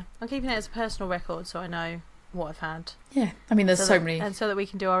 Yeah, I'm keeping it as a personal record so I know what I've had. Yeah, I mean, there's so many, and so that we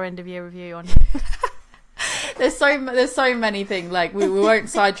can do our end of year review on here. There's so many things. Like, we won't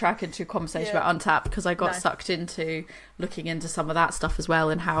sidetrack into a conversation about Untapped, because I got sucked into looking into some of that stuff as well,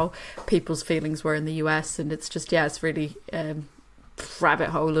 and how people's feelings were in the US, and it's just it's really rabbit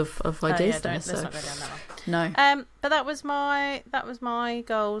hole of ideas there. Let's not go down that one. No. But that was my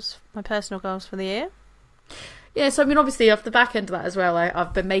goals, my personal goals for the year. Yeah, so I mean, obviously, off the back end of that as well,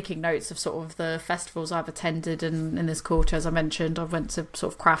 I've been making notes of sort of the festivals I've attended in this quarter. As I mentioned, I went to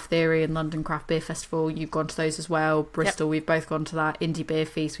sort of Craft Theory and London Craft Beer Festival. You've gone to those as well. Bristol, we've both gone to that. Indie Beer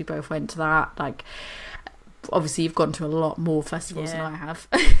Feast, we both went to that. Like, obviously, you've gone to a lot more festivals than I have.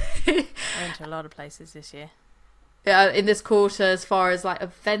 I went to a lot of places this year. Yeah, in this quarter, as far as like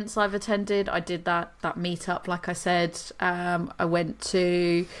events I've attended, I did that meetup, like I said. I went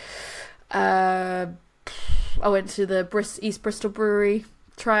to the East Bristol Brewery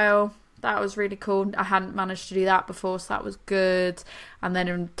Trail. That was really cool. I hadn't managed to do that before, so that was good. And then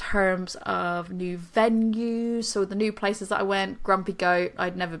in terms of new venues, so the new places that I went, Grumpy Goat,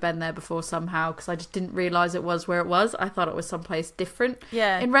 I'd never been there before somehow, because I just didn't realise it was where it was. I thought it was someplace different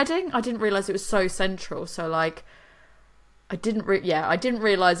in Reading. I didn't realise it was so central. So, like, I didn't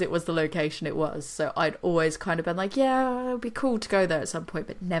realise it was the location it was. So I'd always kind of been like, yeah, it would be cool to go there at some point,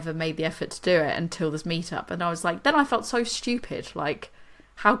 but never made the effort to do it until this meetup. And I was like, then I felt so stupid. Like,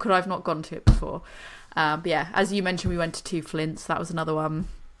 how could I have not gone to it before? But yeah, as you mentioned, we went to Two Flints. That was another one.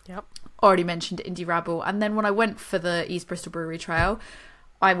 Yep. Already mentioned Indie Rabble. And then when I went for the East Bristol Brewery Trail,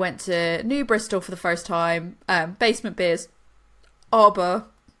 I went to New Bristol for the first time. Basement Beers, Arbor,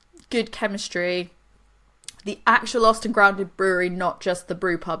 Good Chemistry, the actual Lost and Grounded brewery, not just the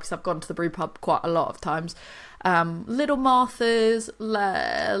brew pub, because I've gone to the brew pub quite a lot of times. Little Martha's, it's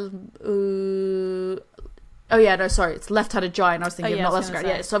Left-Handed Giant. I was thinking not Lost and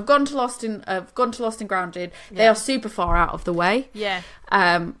Grounded. Yeah, so I've gone to Lost and Grounded. They are super far out of the way. Yeah.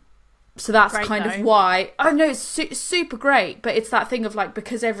 So that's great, kind of why. I know it's super great, but it's that thing of like,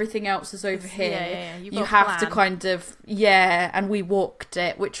 because everything else is over here, you have to kind of and we walked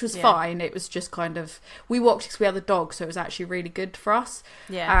it, which was fine. It was just kind of, we walked because we had the dog, so it was actually really good for us.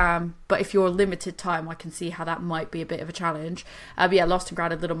 But if you're limited time, I can see how that might be a bit of a challenge. But yeah, Lost and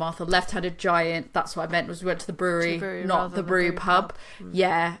Grounded, Little Martha, Left-Handed Giant. That's what I meant, was we went to the brewery not the brew pub.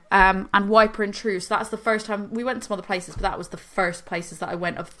 Yeah. And Wiper and True. So that's the first time we went to some other places, but that was the first places that I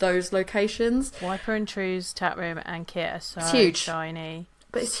went of those locations. Wiper and True's tap room and kit are so huge. Shiny.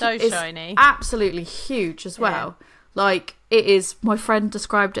 But it's shiny. Absolutely huge as well. Yeah. Like, it is, my friend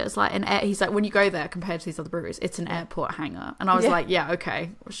described it as like he's like, when you go there compared to these other breweries, it's an airport hangar. And I was like, yeah, okay,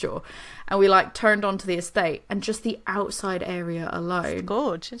 sure. And we like turned onto the estate, and just the outside area alone. It's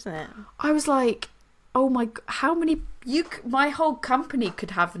gorgeous, isn't it? I was like, oh my, how many, my whole company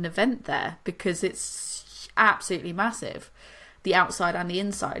could have an event there because it's absolutely massive. The outside and the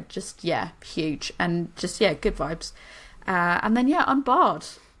inside, just, huge. And just, good vibes. And then, Unbarred.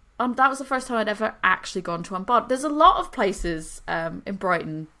 That was the first time I'd ever actually gone to Unbarred. There's a lot of places in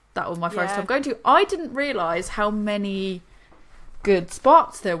Brighton that was my first time going to. I didn't realise how many good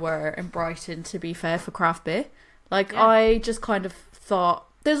spots there were in Brighton, to be fair, for craft beer. I just kind of thought,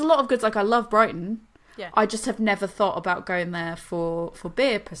 there's a lot of goods, I love Brighton. Yeah. I just have never thought about going there for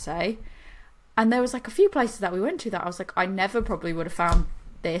beer, per se. And there was, a few places that we went to that I was like, I never probably would have found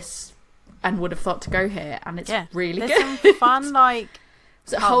this and would have thought to go here. And it's really There's good. some fun,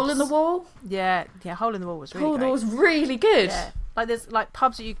 Was it Hole in the Wall? Yeah, Hole in the Wall was really Hole in the great. Wall was really good. Yeah. There's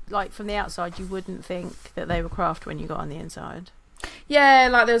pubs that you from the outside you wouldn't think that they were craft when you got on the inside. Yeah,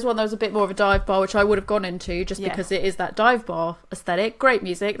 there was one that was a bit more of a dive bar, which I would have gone into just because it is that dive bar aesthetic. Great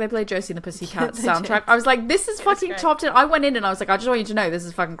music. They played Josie and the Pussycats soundtrack. I was like, this is fucking top 10. I went in and I was like, I just want you to know this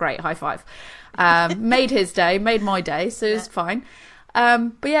is fucking great. High five. Made his day, made my day, so it was fine.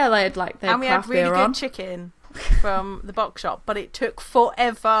 But they had their and we had craft really beer good on. chicken from the box shop, but it took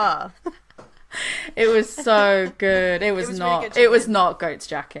forever. It was so good. It was not. Really, it was not Goat's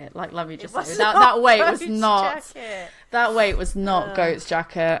Jacket. Let me just say that wait was not. Jacket. That wait was not Goat's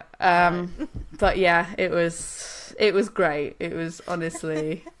Jacket. But it was great. It was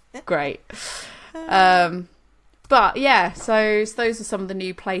honestly great. But so those are some of the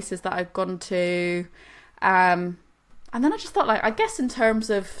new places that I've gone to. And then I just thought, I guess in terms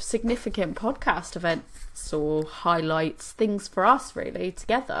of significant podcast events or highlights, things for us really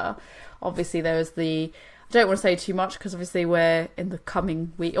together. Obviously, there was I don't want to say too much because obviously we're in the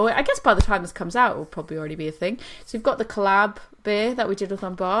coming week, or I guess by the time this comes out, it will probably already be a thing. So we've got the collab beer that we did with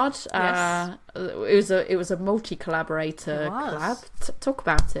Unbarred. Yes. It was a multi-collaborator collab. Talk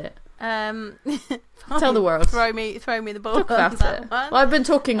about it. Tell the world. Throw me the ball. Talk about it. Well, I've been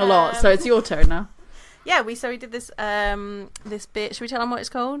talking a lot, so it's your turn now. Yeah, we did this this bit. Should we tell them what it's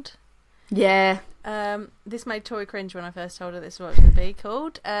called? Yeah. This made Tori cringe when I first told her this is what it's going to be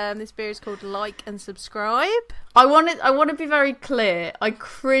called. This beer is called Like and Subscribe. I want to be very clear. I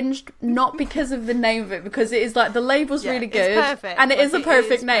cringed not because of the name of it, because it is the label's really good, it's perfect, and it is a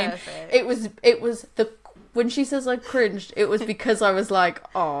perfect name. Perfect. It was when she says I cringed, it was because I was like,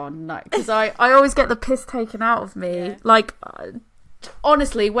 oh no, because I always get the piss taken out of me. Yeah.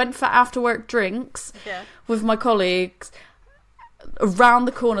 Honestly, went for after work drinks with my colleagues around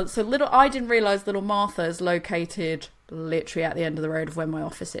the corner. So I didn't realise Little Martha is located literally at the end of the road of where my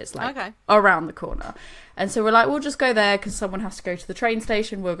office is, around the corner. And so we're we'll just go there because someone has to go to the train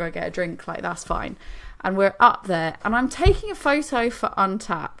station. We'll go get a drink. That's fine. And we're up there, and I'm taking a photo for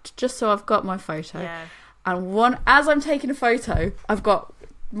Untapped, just so I've got my photo. Yeah. And as I'm taking a photo, I've got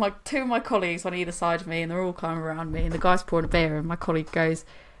two of my colleagues on either side of me, and they're all kind of around me, and the guy's pouring a beer, and my colleague goes,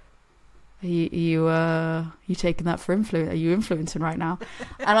 Are you taking that for influence? Are you influencing right now?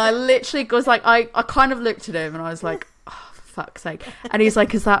 And I literally was I kind of looked at him and I was like, oh, for fuck's sake. And he's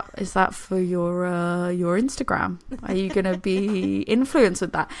like, is that for your Instagram? Are you going to be influenced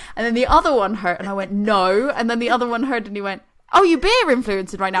with that? And then the other one heard, and I went, no. And then the other one heard, and he went, oh, you beer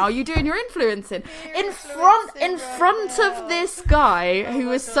influencing right now? Are you doing your influencing? In front of this guy who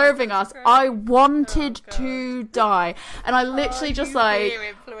was serving us, I wanted to die. And I literally just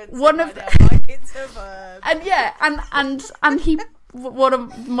one of and he, one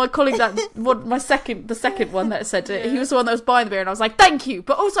of my colleague the second one that said it, he was the one that was buying the beer, and I was like, thank you,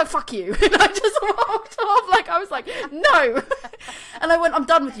 but also fuck you. And I just walked off, I was like, no. And I went, I'm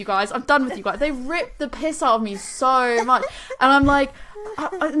done with you guys. They ripped the piss out of me so much, and I'm like,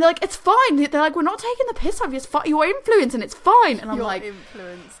 and they're like, it's fine. They're like, we're not taking the piss out of you. It's fine. You're influencing. It's fine. And I'm like,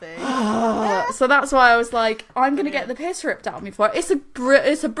 influencing. So that's why I was like, I'm going to get the piss ripped out of me for it.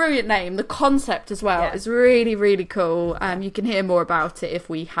 It's a brilliant name. The concept as well is really, really cool. You can hear more about it if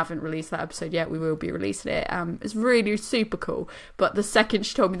we haven't released that episode yet. We will be releasing it. It's really super cool. But the second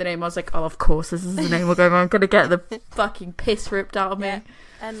she told me the name, I was like, oh, of course, this is the name we're going. I'm going to get the fucking piss ripped out of me.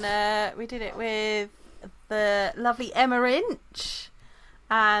 And we did it with the lovely Emma Inch.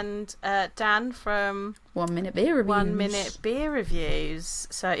 And Dan from 1 Minute Beer Reviews. 1 Minute Beer Reviews.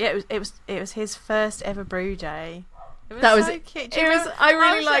 So it was his first ever brew day. That was so cute. I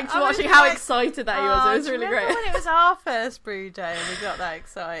really liked watching how excited that he was. It was really great. When it was our first brew day and we got that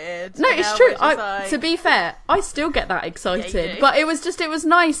excited. No, it's true. To be fair, I still get that excited. But it was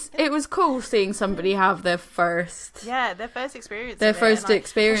nice. It was cool seeing somebody have their first. Yeah, their first experience. Their first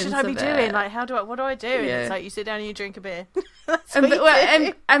experience. What should I be doing? What do I do? And it's like you sit down and you drink a beer.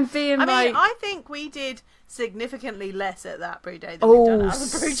 and being I think we did significantly less at that brew day than we've done at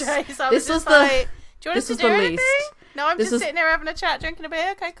other brew days. So this was Do you want us to do anything? No, I'm just sitting there having a chat, drinking a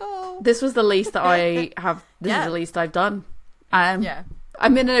beer. Okay, cool. This was the least that I have. This is the least I've done. Yeah. I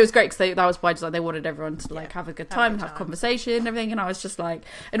mean, it was great because that was by design. They wanted everyone to like have a good time, have conversation and everything. And I was just like,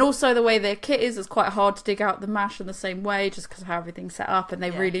 and also the way their kit is, it's quite hard to dig out the mash in the same way just because of how everything's set up, and they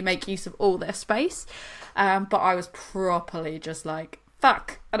really make use of all their space. But I was properly just like,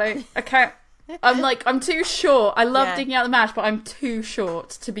 fuck, I can't. I'm too short. I love digging out the mash, but I'm too short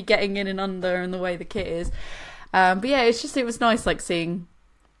to be getting in and under and the way the kit is. But yeah, it was nice like seeing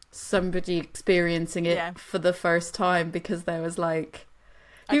somebody experiencing it for the first time, because there was like.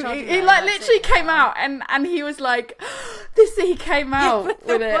 He like literally came out and he was like, he came out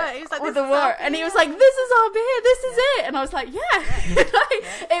with it like, with the word, and he was like, this is our beer, this is it, and I was like,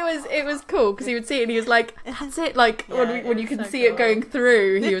 it was cool because he would see it and he was like, that's it, like when you can see it going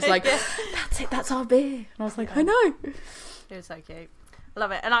through, he was like, that's it, that's our beer, and I was like, I know. It was so cute, I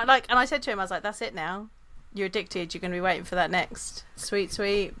love it, and I said to him, I was like, that's it now, you're addicted, you're going to be waiting for that next sweet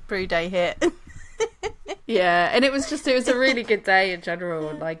brew day hit. Yeah, and it was a really good day in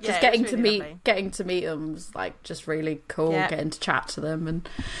general, like just getting to meet them was like just really cool, getting to chat to them, and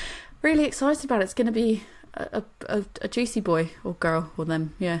really excited about it. It's going to be a juicy boy or girl or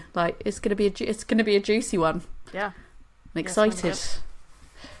them, like it's going to be a juicy one. I'm excited.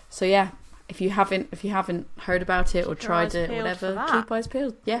 So yeah, if you haven't heard about it or tried it or whatever, keep eyes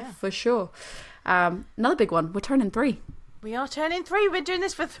peeled. For sure. Another big one, we're turning 3. We are turning 3. We're doing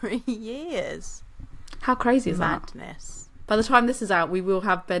this for 3 years. How crazy is that? Madness. By the time this is out, we will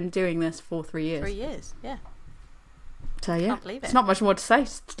have been doing this for 3 years. 3 years, yeah. So yeah, it's not much more to say.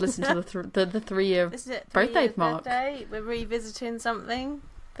 Just listen to the 3-year birthday mark. We're revisiting something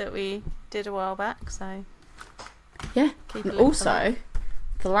that we did a while back. So yeah, and also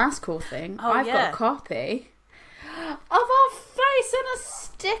the last cool thing, I've got a copy of our face in a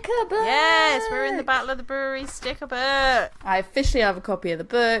sticker book. Yes, we're in the Battle of the Brewery sticker book. I officially have a copy of the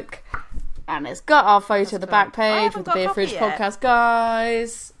book. And it's got our photo on the back page with the Beer Fridge podcast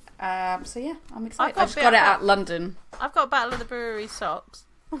guys. So yeah, I'm excited. I just got it at London. I've got Battle of the Brewery socks.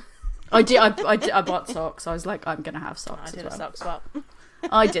 I did. I bought socks. I was like, I'm gonna have socks. I did a sock swap.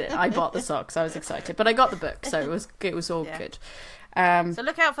 I did it. I bought the socks. I was excited, but I got the book, so it was all good. So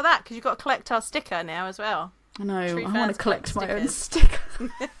look out for that, because you've got to collect our sticker now as well. I know. I want to collect my own sticker.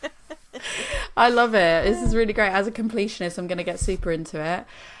 I love it. This is really great. As a completionist, I'm gonna get super into it.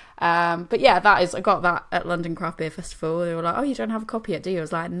 But yeah, I got that at London Craft Beer Festival. They were like, oh, you don't have a copy yet, do you? I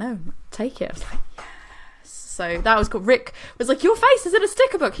was like, no, take it. I was like, yes. So that was cool. Rick was like, your face is in a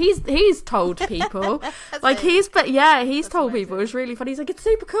sticker book. He's told people. Like he's told amazing. People. It was really funny. He's like, it's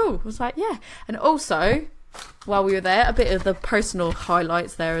super cool. I was like, yeah. And also, while we were there, a bit of the personal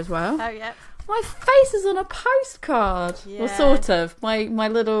highlights there as well. Oh yeah. My face is on a postcard. Yeah. Well, sort of. My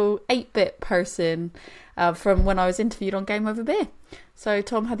little 8-bit person from when I was interviewed on Game Over Beer. So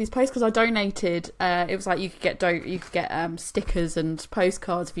Tom had these postcards. I donated. It was like you could get stickers and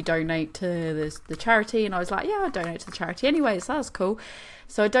postcards if you donate to the charity. And I was like, yeah, I'll donate to the charity anyway. So that's cool.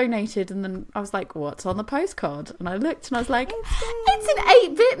 So I donated, and then I was like, what's on the postcard? And I looked, and I was like, it's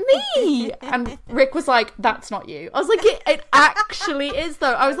an 8-bit me. And Rick was like, that's not you. I was like, it actually is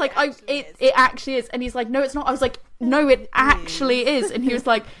though. I was like, it actually is. And he's like, no, it's not. I was like, no, it actually is. And he was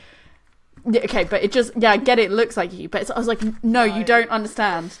like, yeah, okay, but it just, I get it looks like you, but I was like, no, you don't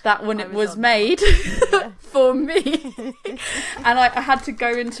understand. That when it was made for me. And I had to go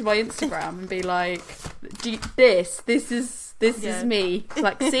into my Instagram and be like, this is me.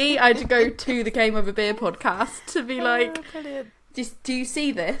 Like, see, I had to go to the Game Over Beer podcast to be like, do you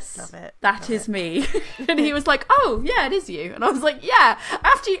see this? Love it. That is me. And he was like, oh, yeah, it is you. And I was like, yeah.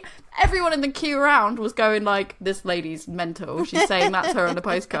 After everyone in the queue around was going like, this lady's mental. She's saying that's her on a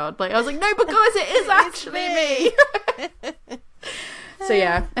postcard. Like, I was like, no, because it is actually me. So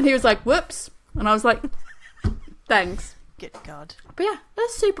yeah. And he was like, whoops. And I was like, thanks. Good God. But yeah,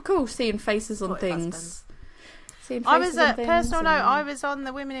 that's super cool seeing faces on things. I was I was on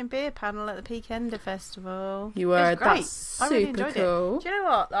the Women in Beer panel at the Peakender Festival. You were. That's super I really enjoyed cool. It. Do you know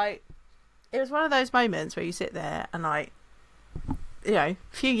what? Like, it was one of those moments where you sit there and like, you know, a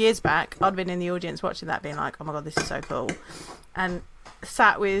few years back, I'd been in the audience watching that, being like, oh my God, this is so cool, and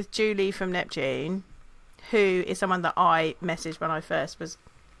sat with Julie from Neptune, who is someone that I messaged when I first was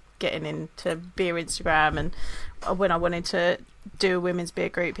getting into beer Instagram, and when I wanted to do a women's beer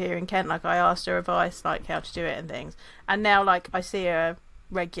group here in Kent, like I asked her advice, like how to do it and things, and now like I see her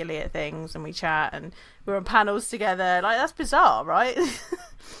regularly at things and we chat and we're on panels together. Like, that's bizarre, right?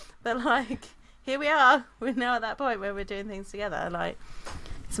 But like, here we are, we're now at that point where we're doing things together. Like,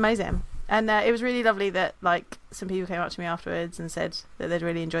 it's amazing. And it was really lovely that like some people came up to me afterwards and said that they'd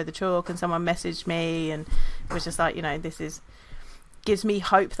really enjoyed the talk, and someone messaged me and it was just like, you know, gives me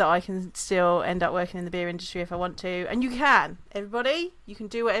hope that I can still end up working in the beer industry if I want to. And you can, everybody, you can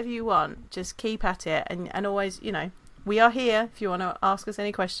do whatever you want. Just keep at it, and always, you know, we are here. If you want to ask us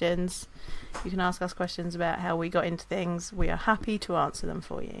any questions, you can ask us questions about how we got into things. We are happy to answer them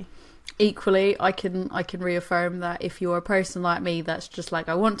for you. Equally, I can reaffirm that if you're a person like me that's just like,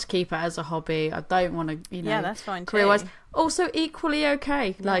 I want to keep it as a hobby, I don't want to, you know, yeah, that's fine career-wise, also equally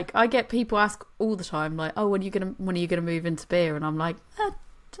okay. Yeah. Like, I get people ask all the time, like, oh, when are you gonna move into beer? And I'm like,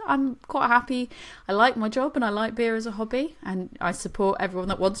 I'm quite happy. I like my job and I like beer as a hobby, and I support everyone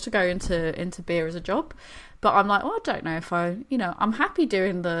that wants to go into beer as a job. But I'm like, oh, I don't know if I'm happy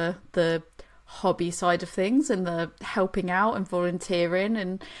doing the hobby side of things and the helping out and volunteering,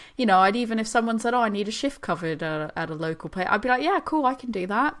 and you know, I'd even if someone said, oh, I need a shift covered at a local place, I'd be like, yeah, cool, I can do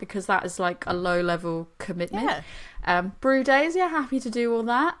that, because that is like a low level commitment. Brew days, yeah, happy to do all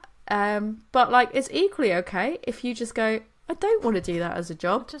that, but like, it's equally okay if you just go, I don't want to do that as a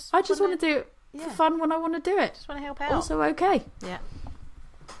job, I just want to do it for fun when I want to do it, just want to help out, also okay.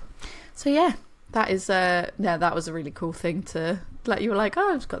 So yeah, that was a really cool thing to, like, you were like,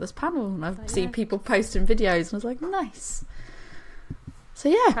 oh, I've got this panel and I've seen people posting videos, and I was like, nice. So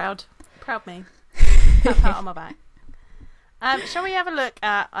yeah, proud me. Pat on my back. Shall we have a look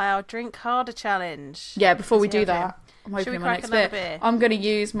at our Drink Harder challenge? Yeah, before we do that, I'm opening my next bit. I'm going to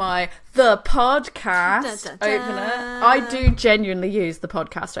use the podcast opener. I do genuinely use the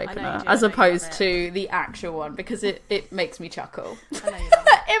podcast opener as opposed to the actual one, because it makes me chuckle. I know you love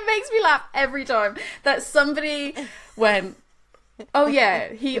it. It makes me laugh every time that somebody went, oh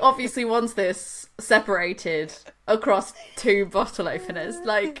yeah, he obviously wants this separated across 2 bottle openers.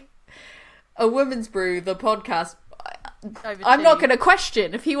 Like, A Woman's Brew, the podcast, I'm not going to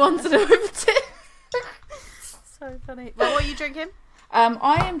question if he wants it over 2. So funny. Well, what are you drinking?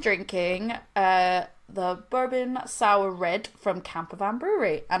 I am drinking the Bourbon Sour Red from Campervan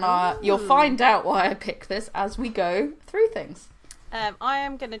Brewery, and you'll find out why I picked this as we go through things. I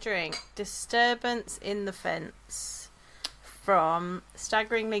am going to drink Disturbance in the Fence from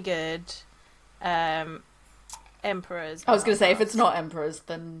Staggeringly Good Emperors. I was going to say, if it's not Emperors,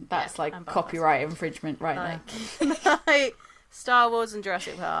 then that's like copyright infringement right there. Like Star Wars and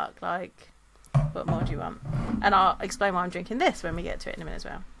Jurassic Park, like, what more do you want? And I'll explain why I'm drinking this when we get to it in a minute as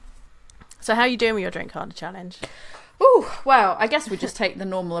well. So how are you doing with your Drink Harder challenge? Ooh, well, I guess we just take the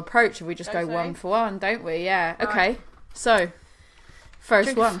normal approach and we just go one for one, don't we? Yeah. Okay. Right. So,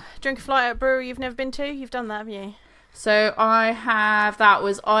 first one. Drink a flight at a brewery you've never been to? You've done that, haven't you? So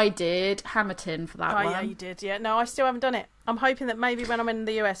I did Hamilton for that one. Oh yeah, you did, yeah. No, I still haven't done it. I'm hoping that maybe when I'm in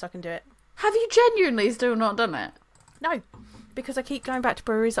the US I can do it. Have you genuinely still not done it? No, because I keep going back to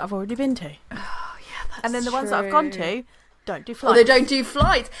breweries that I've already been to. Oh yeah, that's And then the true. ones that I've gone to don't do flights. Oh, they don't do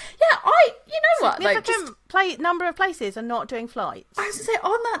flights. Yeah, you know what? Significant number of places are not doing flights. I was going to say,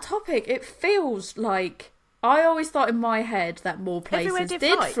 on that topic, it feels like, I always thought in my head that more places did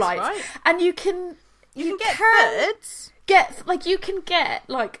flights. Right? And you can get thirds. You can get,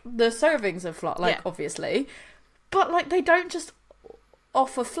 like, the servings of flight, like, obviously. But, like, they don't just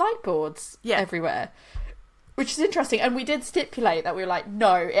offer flight boards everywhere. Which is interesting. And we did stipulate that we were like,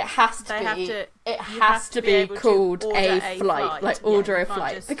 no, it has to be called a flight. Like, order a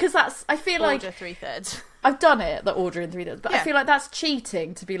flight. Because that's, I feel like... Order 3/3. I've done it, the order in 3/3. But I feel like that's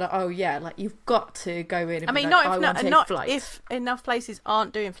cheating to be like, oh, yeah, like, you've got to go in and not if enough places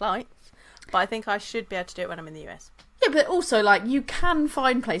aren't doing flights. But I think I should be able to do it when I'm in the US. Yeah, but also, like, you can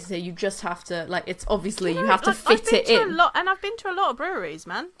find places here. You just have to, like, it's obviously you have to fit it in. And I've been to a lot of breweries,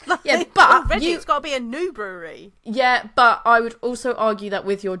 man. Like, yeah, but it's got to be a new brewery. Yeah, but I would also argue that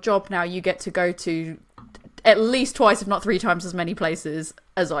with your job now, you get to go to at least twice, if not 3 times as many places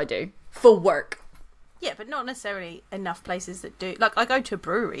as I do for work. Yeah, but not necessarily enough places that do. Like, I go to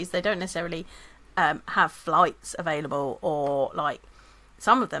breweries, they don't necessarily have flights available, or like.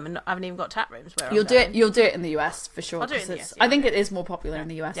 Some of them haven't even got tap rooms. You'll do it in the US for sure. I'll do it in the US. I think it is more popular in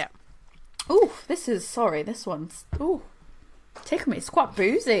the US. Yeah. Ooh, this one's tickle me. It's quite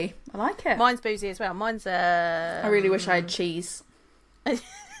boozy. I like it. Mine's boozy as well. Mine's I really wish I had cheese.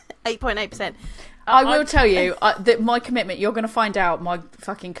 8.8%. I will tell you that my commitment, you're going to find out my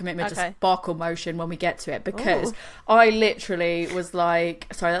fucking commitment to Sparkle Motion when we get to it, because I literally was like,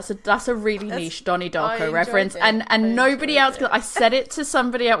 sorry, that's a really niche Donnie Darko reference, and nobody else, I said it to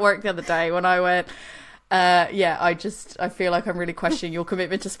somebody at work the other day when I went, I feel like I'm really questioning your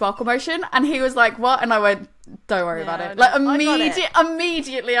commitment to Sparkle Motion. And he was like, what? And I went, don't worry about it. Like,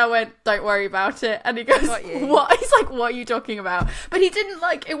 immediately I went, don't worry about it. And he goes, what? He's like, what are you talking about? But he didn't,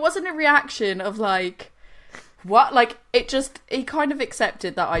 like, it wasn't a reaction of, like, what? Like, he kind of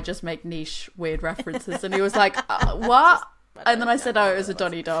accepted that I just make niche, weird references. And he was like, what? And then I said, it was a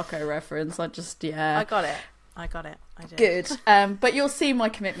Donnie Darko reference. I got it. I did. Good. But you'll see my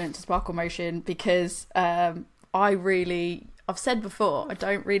commitment to Sparkle Motion because I've said before, I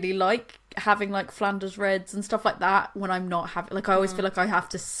don't really like having like Flanders Reds and stuff like that when I'm not having, like, I always feel like I have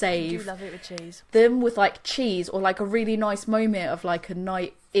to save. You do love it with cheese. Them with like cheese or like a really nice moment of like a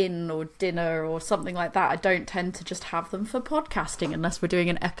night in or dinner or something like that. I don't tend to just have them for podcasting unless we're doing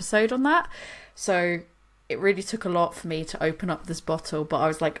an episode on that. So it really took a lot for me to open up this bottle, but I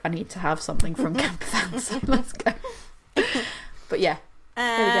was like, I need to have something from Campervan, so let's go. But yeah,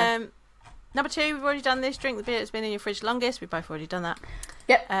 there we go. Number 2, we've already done this. Drink the beer that's been in your fridge longest. We've both already done that.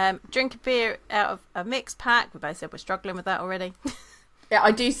 Yep. Drink a beer out of a mixed pack. We both said we're struggling with that already. Yeah,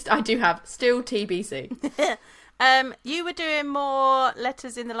 I do have still TBC. You were doing more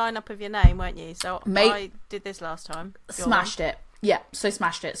letters in the lineup of your name, weren't you? So I did this last time. Smashed it. Yeah, so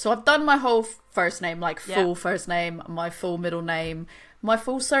smashed it. So I've done my whole first name, like full first name, my full middle name, my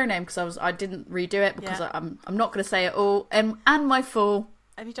full surname, because I didn't redo it because I'm not going to say it all, and my full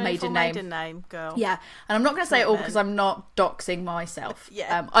Have you done maiden name, girl? Yeah, and I'm not going to say it all because I'm not doxing myself.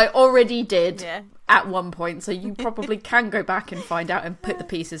 I already did at one point, so you probably can go back and find out and put the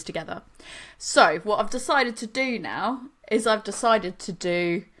pieces together. So what I've decided to do now is I've decided to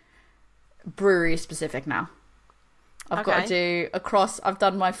do brewery specific now. I've got to do I've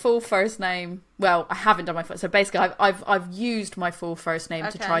done my full first name. Well, I haven't done my first. So basically, I've used my full first name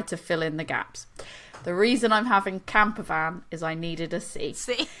to try to fill in the gaps. The reason I'm having Campervan is I needed a C.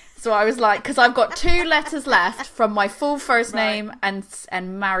 So I was like, because I've got 2 letters left from my full first name and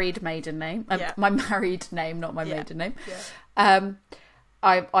married maiden name. My married name, not my maiden name. Yeah.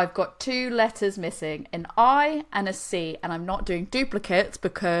 I've got 2 letters missing, an I and a C, and I'm not doing duplicates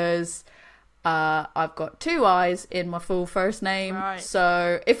because I've got 2 I's in my full first name. Right.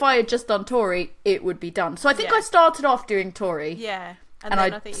 So if I had just done Tori, it would be done. So I think I started off doing Tori. Yeah. And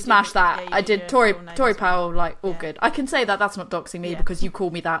I smashed that. I did Tori Powell, like, all good. I can say that that's not doxing me because you call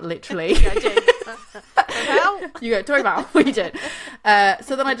me that literally. Yeah, I did. You go, Tori Powell. We did.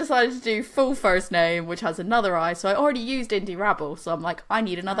 So then I decided to do full first name, which has another I. So I already used Indie Rabble. So I'm like, I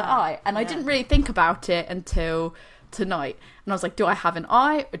need another I. And I didn't really think about it until tonight. And I was like, do I have an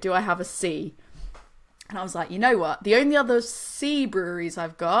I or do I have a C? And I was like, you know what? The only other C breweries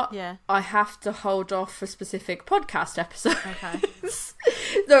I've got, I have to hold off for specific podcast episodes. Okay.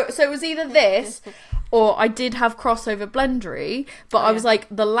 So it was either this or I did have Crossover Blendery, but I was like,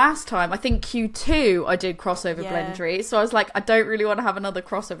 the last time, I think Q2, I did Crossover Blendery. So I was like, I don't really want to have another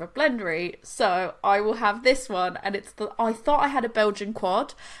Crossover Blendery. So I will have this one. And I thought I had a Belgian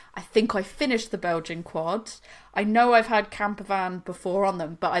quad. I think I finished the Belgian quad. I know I've had Campervan before on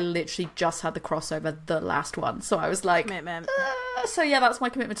them, but I literally just had the Crossover, the last one. So I was like, commitment. So yeah, that's my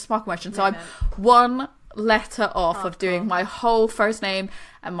commitment to Sparkle Motion. So I'm 1 letter off of doing my whole first name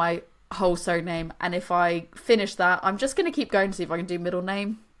and my whole surname. And if I finish that, I'm just going to keep going to see if I can do middle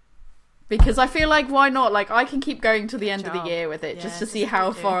name. Because I feel like, why not? Like, I can keep going to the end of the year with it just to see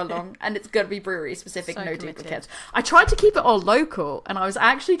how far along. And it's going to be brewery specific, no duplicates. I tried to keep it all local, and I was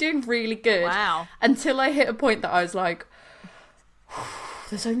actually doing really good. Wow. Until I hit a point that I was like,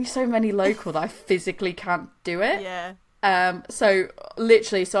 there's only so many local that I physically can't do it. Yeah. So,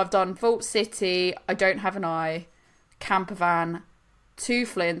 literally, I've done Vault City, I don't have an I, Campervan, 2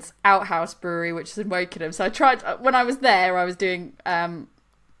 Flints, Outhouse Brewery, which is in Wokingham. So I tried, when I was there, I was doing...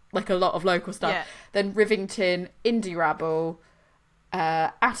 like a lot of local stuff. Then Rivington, Indie Rabble,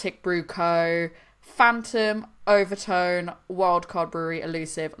 Attic Brew Co, Phantom, Overtone, Wildcard Brewery,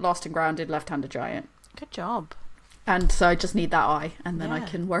 Elusive, Lost and Grounded, Left-Handed Giant. Good job. And so I just need that I, and then I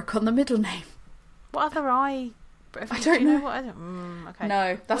can work on the middle name. What other I? I don't know. Okay.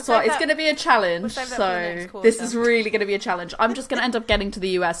 No, that's why it's going to be a challenge. So this is really going to be a challenge. I'm just going to end up getting to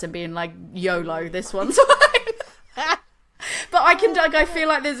the US and being like, YOLO, this one's fine. But I can, like, I feel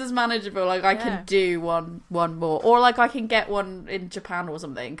like this is manageable. Like, I can do one more. Or, like, I can get one in Japan or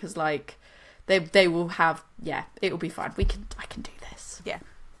something. Because, like, they will have, it will be fine. I can do this. Yeah.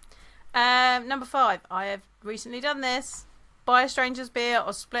 Number 5. I have recently done this. Buy a stranger's beer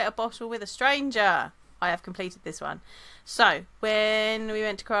or split a bottle with a stranger. I have completed this one. So, when we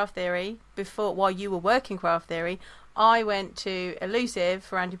went to Craft Theory, while you were working Craft Theory, I went to Elusive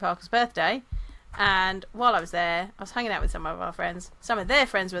for Andy Parker's birthday. And while I was there, I was hanging out with some of our friends. Some of their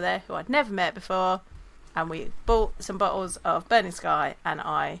friends were there who I'd never met before. and we bought some bottles of Burning Sky, and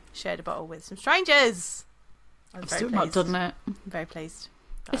I shared a bottle with some strangers. I've still not done it. I'm very pleased.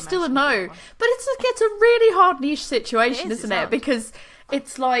 It's still a no. But it's a really hard niche situation, isn't it? Because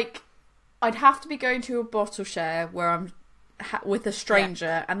it's like I'd have to be going to a bottle share where I'm with a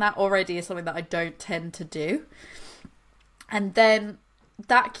stranger, and that already is something that I don't tend to do. And then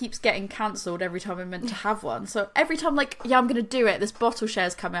that keeps getting cancelled every time I'm meant to have one. So every time, like, I'm going to do it, this bottle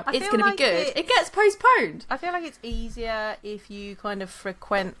share's coming up, it's going to be good. It gets postponed. I feel like it's easier if you kind of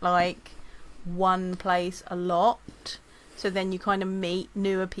frequent, like, one place a lot. So then you kind of meet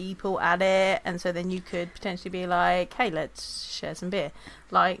newer people at it. And so then you could potentially be like, hey, let's share some beer.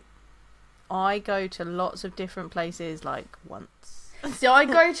 Like, I go to lots of different places, like, once. See, I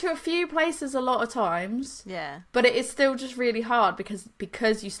go to a few places a lot of times. Yeah. But it is still just really hard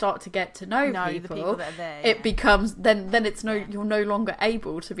because you start to get to know people. The people that are there. It becomes then it's you're no longer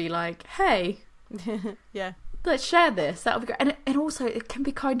able to be like, hey, yeah, let's share this. That'll be great. And also it can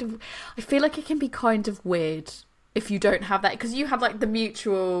be kind of, I feel like it can be kind of weird if you don't have that, because you have like the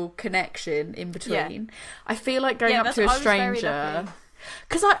mutual connection in between. Yeah. I feel like going up to a stranger,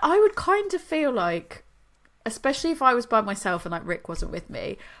 because I would kind of feel like, especially if I was by myself and like Rick wasn't with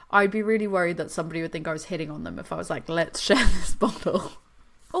me, I'd be really worried that somebody would think I was hitting on them if I was like, let's share this bottle.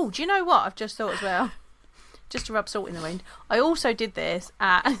 Oh, do you know what I've just thought as well? Just to rub salt in the wound. I also did this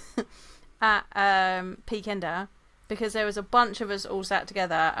at Peakender, because there was a bunch of us all sat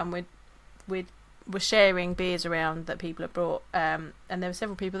together and we were sharing beers around that people had brought, and there were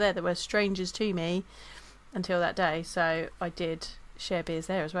several people there that were strangers to me until that day, so I did share beers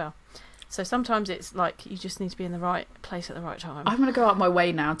there as well. So sometimes it's like you just need to be in the right place at the right time. I'm going to go out my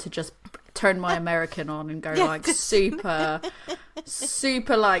way now to just turn my American on and go like super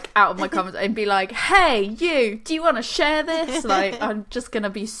like out of my comfort and be like, hey, you, do you want to share this? Like, I'm just going to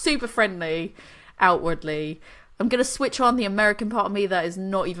be super friendly outwardly. I'm going to switch on the American part of me that is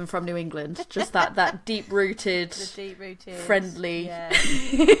not even from New England. Just that deep-rooted, friendly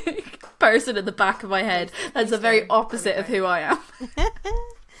person in the back of my head. That's the very opposite of who I am.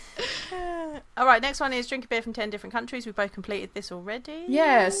 All right, next one is drink a beer from 10 different countries. We've both completed this already.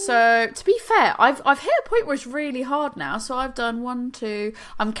 Yeah, so to be fair, I've hit a point where it's really hard now. So I've done 1, 2.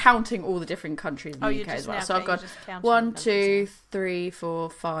 I'm counting all the different countries in the UK as well. So I've got 1, 2, 3, 4,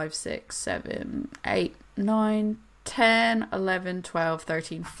 5, 6, 7, 8, 9, 10, 11, 12,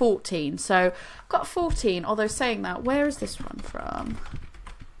 13, 14. So I've got 14. Although saying that, where is this one from?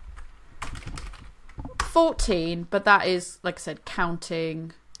 14, but that is, like I said,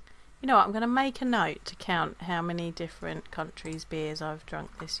 counting. You know what, I'm going to make a note to count how many different countries' beers I've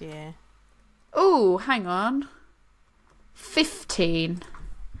drunk this year. Oh, hang on. 15.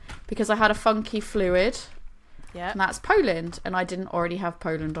 Because I had a funky fluid. Yeah. And that's Poland. And I didn't already have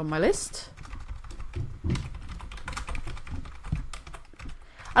Poland on my list.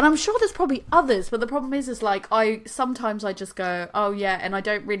 And I'm sure there's probably others, but the problem is like sometimes I just go, oh yeah, and I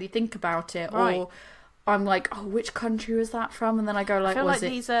don't really think about it. Right. Or I'm like, oh, which country was that from? And then I go like, I feel like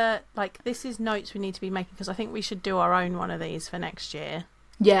these are like, this is notes we need to be making, because I think we should do our own one of these for next year.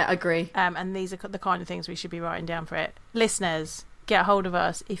 Yeah, agree. And these are the kind of things we should be writing down for it. Listeners, get a hold of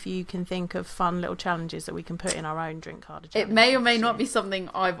us if you can think of fun little challenges that we can put in our own drink card. It may or may not be something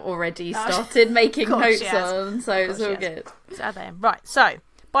I've already started making notes on, so it's all good. It's out there. Right, so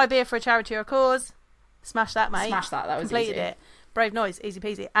buy beer for a charity or a cause. Smash that, mate. Smash that. That was completed easy. It. Brave Noise, easy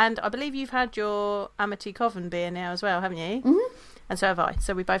peasy. And I believe you've had your Amity Coven beer now as well, haven't you? Mm-hmm. And so have I.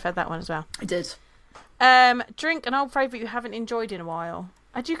 So we both had that one as well. I did. Drink an old favourite you haven't enjoyed in a while.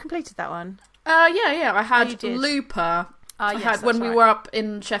 Had you completed that one? Yeah. I had Looper. Yes, when we were up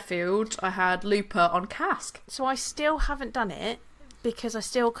in Sheffield, I had Looper on cask. So I still haven't done it because I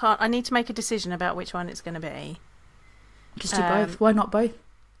still can't. I need to make a decision about which one it's going to be. Just do both. Why not both?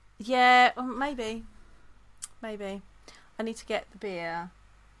 Yeah, maybe. I need to get the beer.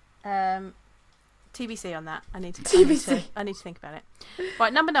 TBC on that. I need to think about it.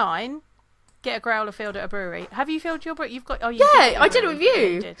 Right, number 9. Get a growler filled at a brewery. Have you filled your brewery? You've got. Oh, yeah, I did it with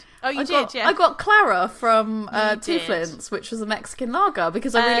you. You did. Yeah. I got Clara from Two Flints, which was a Mexican lager,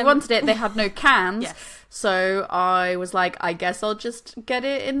 because I really wanted it. They had no cans, yes. So I was like, I guess I'll just get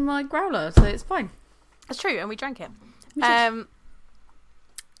it in my growler, so it's fine. That's true, and we drank it.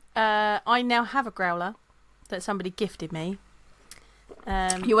 I now have a growler that somebody gifted me.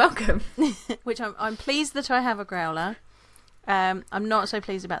 You're welcome. Which I'm pleased that I have a growler. I'm not so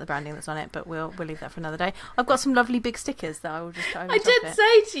pleased about the branding that's on it, but we'll leave that for another day. I've got some lovely big stickers that I will just put over I did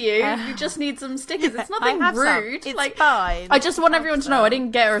say to you, you just need some stickers. It's nothing rude. It's like, fine. I just want everyone to know I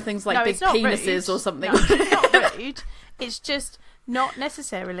didn't get her things like big penises or something. No, it's not rude. It's just not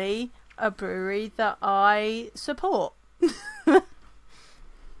necessarily a brewery that I support.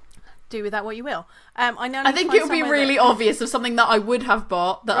 Do with that what you will. I think it would be really obvious of something that I would have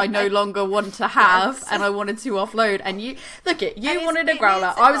bought that I no longer want to have, and I wanted to offload. And you wanted a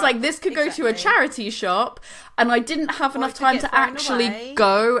growler. I was like, this could go to a charity shop, and I didn't have enough time to actually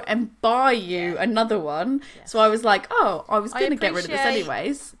go and buy you another one. Yeah. So I was like, I was going to get rid of this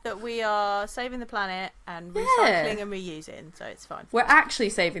anyways. That we are saving the planet and recycling and reusing, so it's fine. We're actually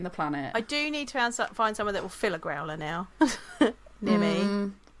saving the planet. I do need to find someone that will fill a growler now near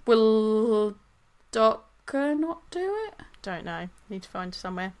me. Will Docker not do it? Don't know. Need to find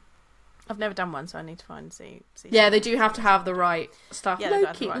somewhere. I've never done one, so I need to find see. Yeah, they do have to have the right stuff. Yeah,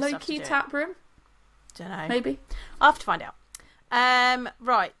 low key tap room. Don't know. Maybe. I'll have to find out.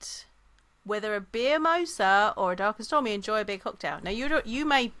 Right. Whether a beer mosa or a dark and stormy, enjoy a beer cocktail. Now you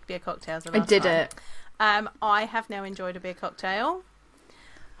made beer cocktails. I did it. I have now enjoyed a beer cocktail.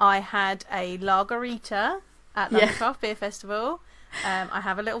 I had a Lagerita at London Craft Beer Festival. I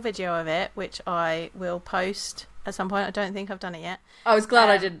have a little video of it, which I will post at some point. I don't think I've done it yet. I was glad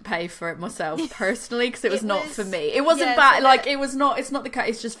I didn't pay for it myself personally, because it was not for me. It wasn't bad. Like it was not. It's not the case.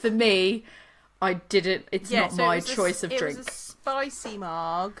 It's just for me. I didn't. It's not my choice of drink. It was a spicy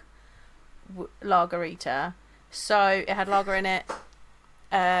Lagerita, so it had lager in it.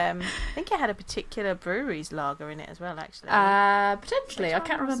 I think it had a particular brewery's lager in it as well, actually. Potentially, I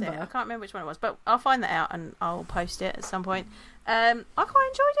can't remember. I can't remember which one it was, but I'll find that out and I'll post it at some point. I quite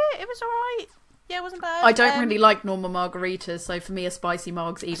enjoyed it. It was alright. Yeah, it wasn't bad. I don't really like normal margaritas, so for me a spicy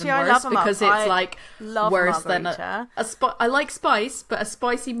marg's even worse, because it's like worse than a I like spice, but a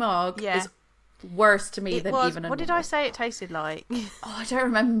spicy marg is worse to me than even a What did I say it tasted like? I don't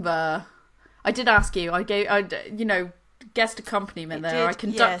remember. I did ask you. I guest accompaniment there. I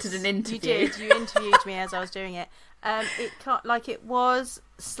conducted an interview. You did. You interviewed me as I was doing it. It was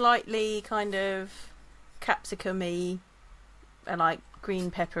slightly kind of capsicum-y and like green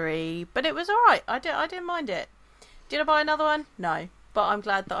peppery, but it was all right. I didn't mind it. Did I buy another one? No, but I'm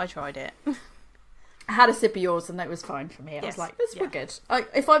glad that I tried it. I had a sip of yours and that was fine for me. I was like, this was good.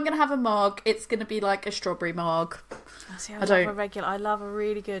 If I'm going to have a marg, it's going to be like a strawberry marg. I love a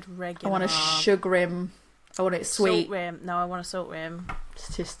really good regular I want a sugar rim. I want it sweet. Salt rim. No, I want a salt rim.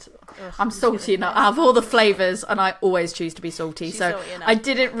 It's just... I'm salty enough. I have all the flavours and I always choose to be salty. So I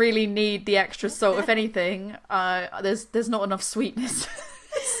didn't really need the extra salt. If anything, there's not enough sweetness.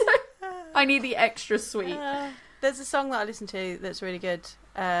 So I need the extra sweet. There's a song that I listen to that's really good.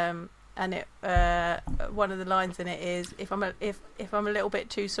 And it one of the lines in it is, if I'm a little bit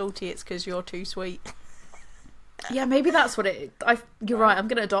too salty, it's because you're too sweet. Yeah, maybe that's what it... You're right, I'm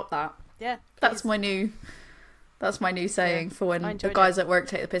going to adopt that. Yeah. That's my new saying for when the guys at work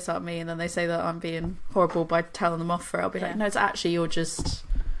take the piss out of me and then they say that I'm being horrible by telling them off for it. I'll be like, no, it's actually you're just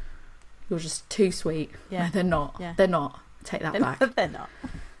too sweet. Yeah. No, they're not. Yeah. They're not. Take that back. They're not.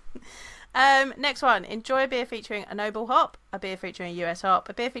 Next one. Enjoy a beer featuring a noble hop, a beer featuring a US hop,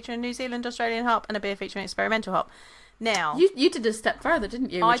 a beer featuring a New Zealand Australian hop, and a beer featuring experimental hop. Now, you did a step further, didn't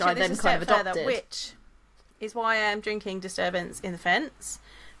you? Which I then kind of adopted. Further, which is why I am drinking Disturbance in the Fence,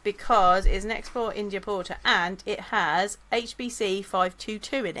 because it's an export India porter and it has HBC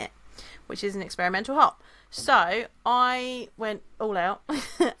 522 in it, which is an experimental hop. So I went all out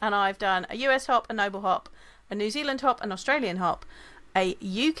and I've done a US hop, a noble hop, a New Zealand hop, an Australian hop, a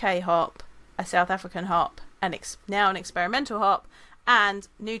UK hop, a South African hop, and now an experimental hop, and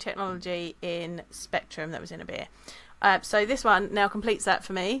new technology in Spectrum that was in a beer. So this one now completes that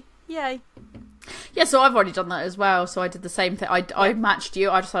for me. Yay. Yeah, so I've already done that as well. So I did the same thing. I matched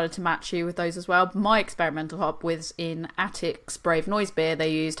you. I decided to match you with those as well. My experimental hop was in Attic's Brave Noise beer. They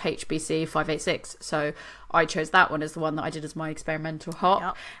used HBC 586. So I chose that one as the one that I did as my experimental hop.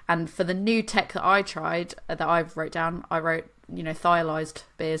 Yep. And for the new tech that I tried, that I wrote down, I wrote, thiolized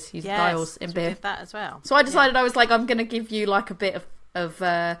beers, using thiols in beer. Did that as well. So I decided I was like, I'm going to give you like a bit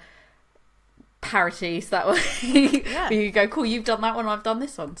of parity, so that way you go, cool, you've done that one, I've done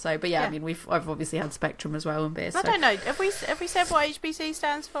this one. So but I mean I've obviously had Spectrum as well in beer. I don't know, have we said what HBC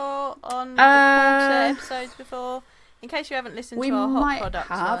stands for on the episodes before, in case you haven't listened to our hot products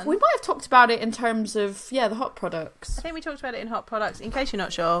one? We might have talked about it in terms of the hot products. I think we talked about it in hot products. In case you're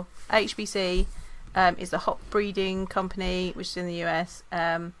not sure, HBC is the hop breeding company which is in the US.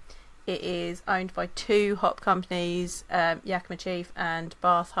 It is owned by two hop companies, Yakima Chief and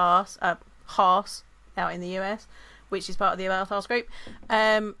Bath Haas out in the US, which is part of the Bath Haas group,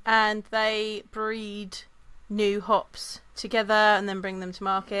 and they breed new hops together and then bring them to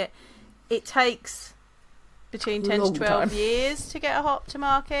market. It takes between 10 to 12 years to get a hop to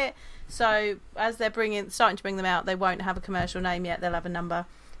market, so as they're starting to bring them out, they won't have a commercial name yet, they'll have a number.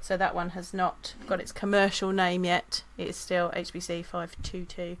 So that one has not got its commercial name yet. It is still HBC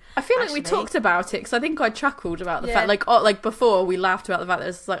 522. I feel like we talked about it because I think I chuckled about the fact, like before we laughed about the fact that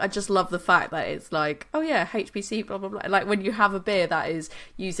it's like, I just love the fact that it's like, oh yeah, HBC blah blah blah. Like when you have a beer that is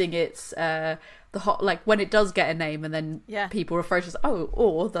using its the hot, like when it does get a name and then people refer to it as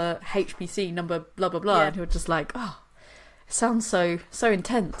or the HBC number blah blah blah, and you're just like, oh, it sounds so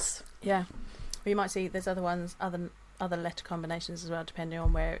intense. Yeah, well, you might see there's other ones, other letter combinations as well, depending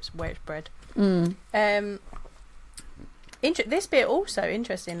on where it's bred. This beer also,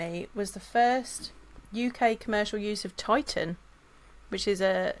 interestingly, was the first UK commercial use of Titan, which is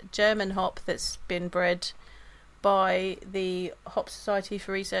a German hop that's been bred by the Hop Society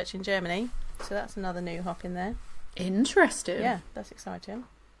for Research in Germany. So that's another new hop in there. Interesting. Yeah, that's exciting.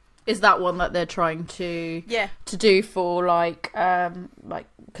 Is that one that they're trying to do for like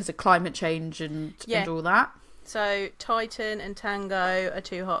because of climate change and all that? So Titan and Tango are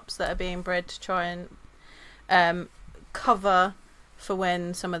two hops that are being bred to try and cover for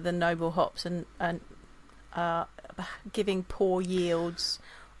when some of the noble hops and giving poor yields,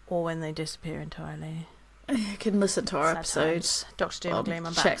 or when they disappear entirely. You can listen to our episodes. Dr. Doom and Gloom,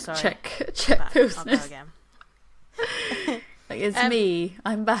 I'm back. Sorry. Check I'll go again. It's me.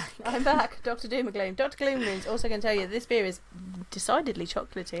 I'm back. I'm back. Dr. Doom and Gloom. Dr. Gloom is also going to tell you this beer is decidedly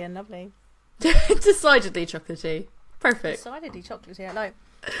chocolatey and lovely. Decidedly chocolatey. Perfect. Decidedly chocolatey. No,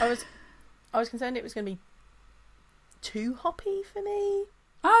 I was concerned it was going to be too hoppy for me.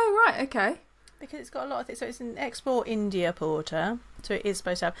 Oh right, okay. Because it's got a lot of things. So it's an export India porter. So it is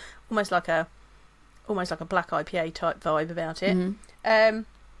supposed to have almost like a black IPA type vibe about it. Mm-hmm.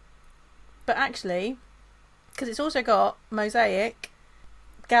 But actually, because it's also got Mosaic,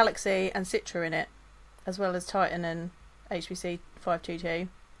 Galaxy, and Citra in it, as well as Titan and HBC 522.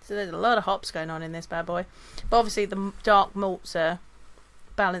 So there's a lot of hops going on in this bad boy. But obviously the dark malts are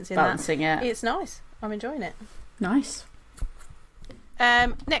balancing it. It's nice. I'm enjoying it. Nice.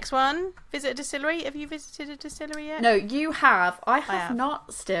 Next one, visit a distillery. Have you visited a distillery yet? No, you have. I have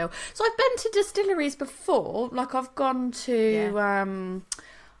not still. So I've been to distilleries before. Like I've gone to,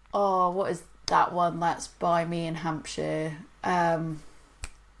 what is that one that's by me in Hampshire?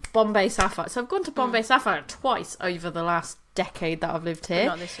 Bombay Sapphire. So I've gone to Bombay Sapphire twice over the last decade that I've lived here. But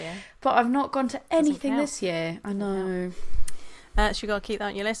not this year. But I've not gone to anything this year. I know. So you've got to keep that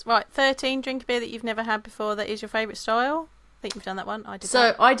on your list. Right, 13, drink a beer that you've never had before that is your favourite style. I think you've done that one. I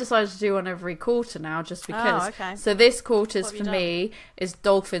decided to do one every quarter now just because. Oh, okay. So this quarter's for me is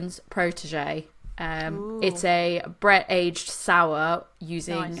Dolphin's Protégé. It's a Brett aged sour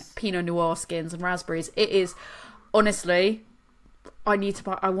using Pinot Noir skins and raspberries. It is honestly, I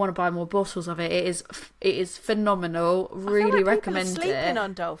want to buy more bottles of it. It is phenomenal. Really recommend it. Sleeping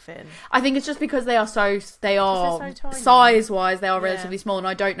on Dolphin. I think it's just because they are so size wise they are relatively small, and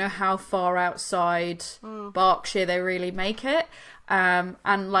I don't know how far outside Berkshire they really make it.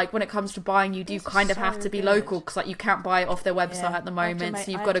 And like when it comes to buying, you do kind of have to be local because like you can't buy it off their website at the moment.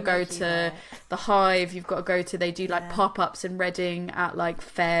 So you've got to go to the Hive. You've got to go to they do like pop ups in Reading at like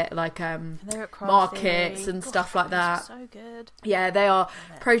fair markets and stuff like that. So good. Yeah, they are.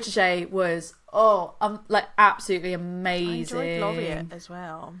 Protégé was like absolutely amazing. I enjoyed Laureate as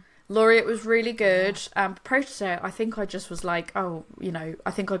well. Laureate was really good. Protégé, I think I just was like, I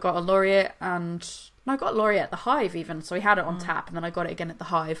think I got a Laureate and I got Laureate at the Hive even, so we had it on tap, and then I got it again at the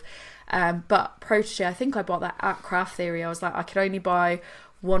Hive. But Protégé, I think I bought that at Craft Theory. I was like, I could only buy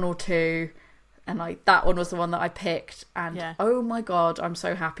one or two, and like that one was the one that I picked. And oh my god, I'm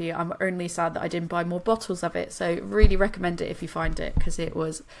so happy. I'm only sad that I didn't buy more bottles of it. So really recommend it if you find it because it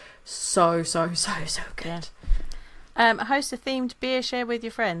was so good. Host a themed beer share with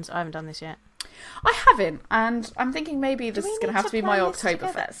your friends. I haven't done this yet. I haven't, and I'm thinking maybe this is going to have to be my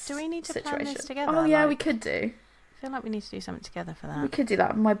Oktoberfest. Do we need to situation. plan this together? Oh yeah, we could do. I feel like we need to do something together for that. We could do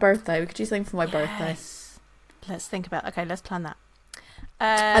that on my birthday. We could do something for my birthday. Let's think about. Okay, let's plan that.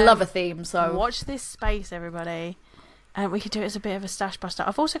 I love a theme, so watch this space, everybody. And we could do it as a bit of a stash buster.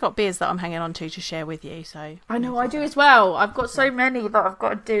 I've also got beers that I'm hanging on to share with you. So I know I do as well. I've got so many that I've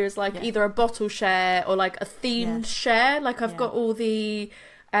got to do as like either a bottle share or like a themed share. Like I've got all the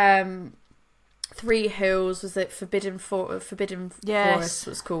Three Hills, was it Forbidden Forest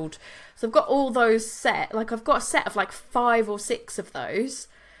was called. So I've got all those set. Like I've got a set of like 5 or 6 of those.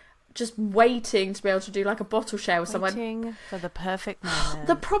 Just waiting to be able to do like a bottle share with someone. Waiting for the perfect moment.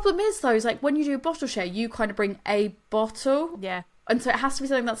 The problem is though, is like when you do a bottle share, you kind of bring a bottle. Yeah. And so it has to be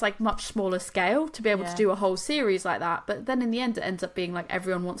something that's like much smaller scale to be able to do a whole series like that. But then in the end, it ends up being like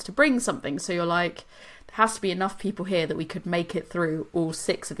everyone wants to bring something. So you're like, there has to be enough people here that we could make it through all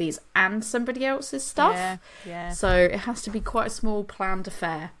 6 of these and somebody else's stuff. Yeah. So it has to be quite a small planned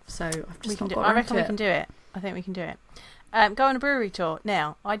affair. So I've just I reckon we can do it. I think we can do it. Go on a brewery tour.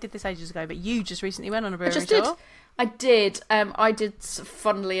 Now, I did this ages ago, but you just recently went on a brewery tour. I did. I did.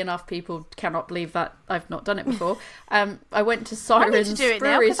 Funnily enough, people cannot believe that I've not done it before. I went to Siren's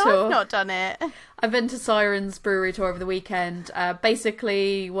brewery tour. I've not done it. I've been to Siren's brewery tour over the weekend.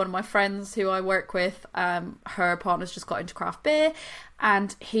 Basically, one of my friends who I work with, her partner's just got into craft beer,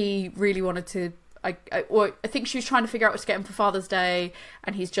 and he really wanted to. I think she was trying to figure out what to get him for Father's Day,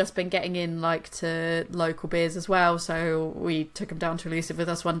 and he's just been getting in like to local beers as well. So we took him down to Elusive with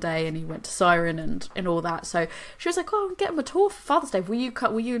us one day, and he went to Siren and all that. So she was like, "Oh, I'll get him a tour for Father's Day. Will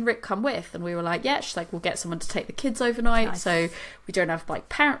you and Rick come with?" And we were like, "Yeah." She's like, "We'll get someone to take the kids overnight, so we don't have like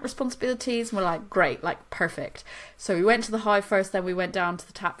parent responsibilities." And we're like, "Great, like perfect." So we went to the Hive first, then we went down to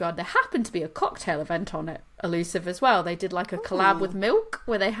the Tap Yard. There happened to be a cocktail event on it. Elusive as well. They did like a collab with Milk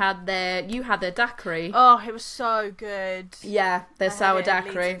where they had their daiquiri. Oh, it was so good. Yeah, their sour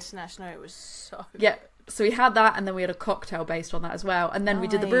daiquiri. International, it was so good. Yeah. So we had that, and then we had a cocktail based on that as well. And then we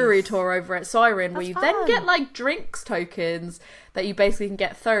did the brewery tour over at Siren, where you then get like drinks tokens that you basically can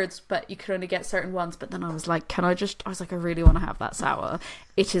get thirds, but you can only get certain ones. But then I was like, I really want to have that sour.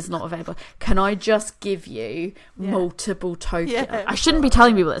 It is not available. Can I just give you multiple tokens? Yeah, I shouldn't be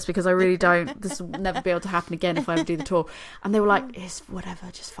telling people this because I really don't. This will never be able to happen again if I ever do the tour. And they were like, it's whatever,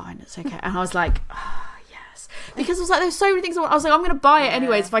 just fine, it's okay. And I was like, because it was like there's so many things I was like, I'm going to buy it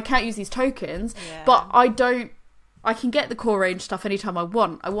anyways if I can't use these tokens, but I can get the core range stuff anytime I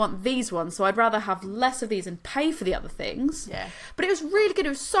want these ones, so I'd rather have less of these and pay for the other things. But it was really good. It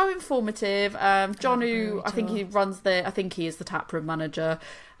was so informative. John, who I think he is the taproom manager,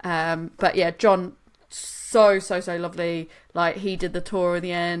 but yeah, John, so lovely. Like, he did the tour in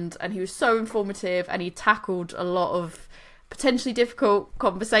the end, and he was so informative, and he tackled a lot of potentially difficult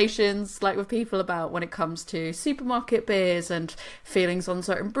conversations, like with people about when it comes to supermarket beers and feelings on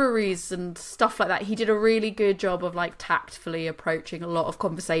certain breweries and stuff like that. He did a really good job of like tactfully approaching a lot of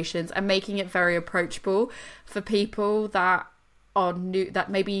conversations and making it very approachable for people that are new, that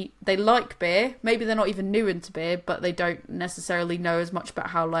maybe they like beer, maybe they're not even new into beer, but they don't necessarily know as much about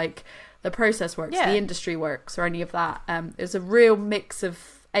how like the process works, the industry works, or any of that. It was a real mix of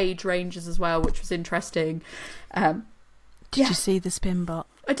age ranges as well, which was interesting. Did you see the Spinbot?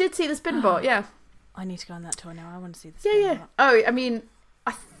 I did see the Spinbot, yeah. I need to go on that tour now. I want to see the Spinbot. Yeah. Oh, I mean,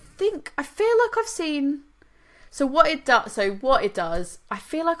 I feel like I've seen... So what it does, I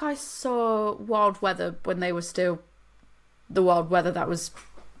feel like I saw Wild Weather when they were still the Wild Weather that was...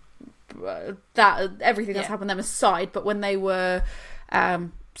 that everything that's happened to them aside, but when they were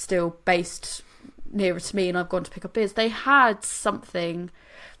still based nearer to me and I've gone to pick up beers, they had something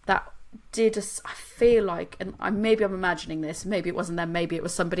that... I feel like, and maybe I'm imagining this, maybe it wasn't them, maybe it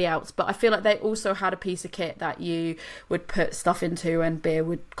was somebody else, but I feel like they also had a piece of kit that you would put stuff into and beer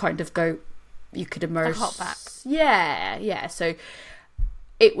would kind of go, you could immerse. A hot back. Yeah. So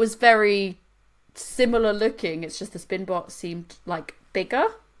it was very similar looking. It's just the Spinbot seemed like bigger,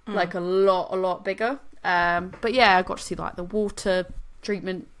 like a lot bigger. But yeah, I got to see like the water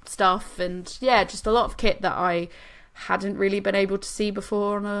treatment stuff, and yeah, just a lot of kit that I hadn't really been able to see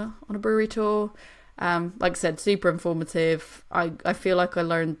before on a brewery tour. Like I said, super informative. I feel like I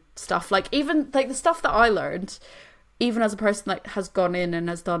learned stuff, like even like the stuff that I learned, even as a person that has gone in and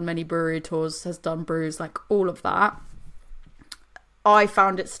has done many brewery tours, has done brews, like all of that, I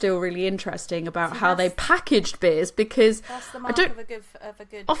found it still really interesting about how they packaged beers, because I don't of a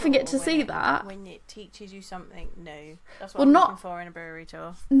good often get to see that when it teaches you something new. That's what I'm looking for in a brewery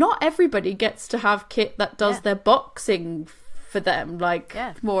tour. Not everybody gets to have kit that does their boxing for them, like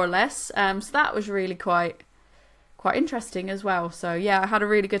more or less. So that was really quite interesting as well. So yeah, I had a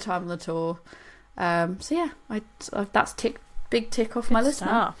really good time on the tour. So yeah, that's big tick off my list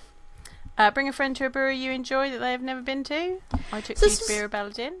now. Bring a friend to a brewery you enjoy that they have never been to. I took you to Beer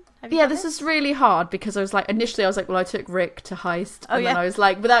Baladin. This is really hard, because I was like, initially I was like, well, I took Rick to Heist, and then I was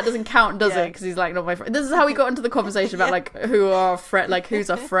like, but that doesn't count, does it? Because he's like not my friend. This is how we got into the conversation about like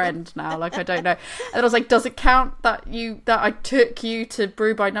who's a friend now. Like, I don't know. And I was like, does it count that I took you to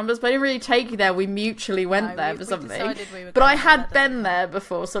Brew by Numbers? But I didn't really take you there. We mutually went there for something. But I had been there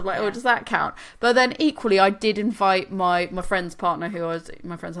before, so I'm like, oh, does that count? But then equally, I did invite my friend's partner,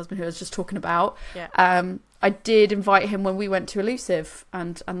 my friend's husband, who I was just talking about. I did invite him when we went to Elusive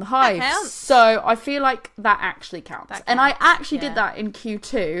and the Hive. So I feel like that actually counts. And I actually did that in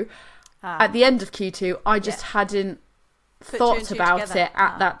Q2. At the end of Q2, I just hadn't thought about it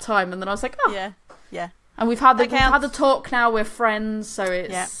at that time, and then I was like, oh, yeah. And we've had the talk now. We're friends, so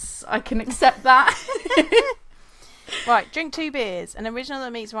it's I can accept that. Right, drink 2 beers, an original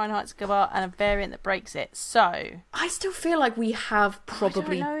that meets Reinheitsgebot and a variant that breaks it. So I still feel like we have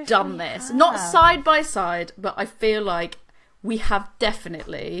probably done this, not side by side, but I feel like we have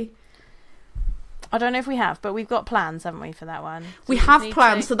definitely. I don't know if we have, but we've got plans, haven't we, for that one? So we have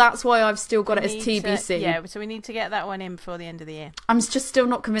plans, so that's why I've still got it as TBC. So we need to get that one in before the end of the year. I'm just still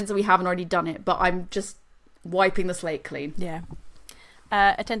not convinced that we haven't already done it, but I'm just wiping the slate clean. Yeah.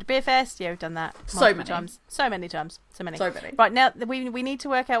 Attend a beer fest. Yeah, we've done that so many times. Right, now we need to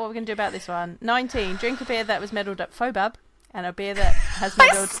work out what we're going to do about this one. 19. Drink a beer that was medalled at Fobab, and a beer that has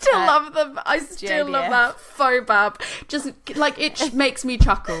medalled. I still love that Fobab. Just like it makes me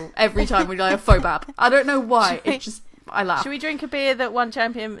chuckle every time we go Fobab. I don't know why. I laugh. Should we drink a beer that won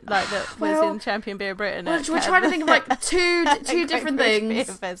champion, like that was in Champion Beer Britain? We're trying to think of like two different things. Beer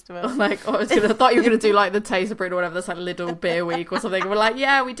festival. Like, I thought you were going to do like the Taste of Britain or whatever. That's like Lidl Beer Week or something. We're like,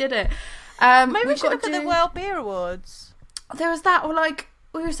 yeah, we did it. Maybe we should look at the World Beer Awards. There was that, or like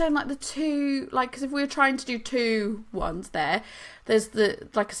we were saying, like the two, like because if we were trying to do 2 ones there's the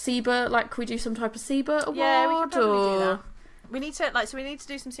like a SIBA. Like, could we do some type of SIBA award? Yeah, we could probably do that. We need to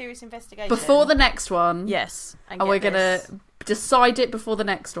do some serious investigation before the next one. Yes, and we're gonna decide it before the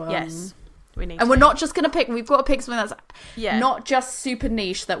next one. Yes, we need. And we're not just gonna pick. We've got to pick something that's not just super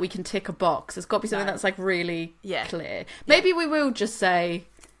niche that we can tick a box. It's got to be something that's like really clear. Maybe we will just say,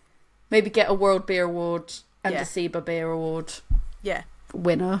 maybe get a World Beer Award and a SIBA Beer Award. Yeah,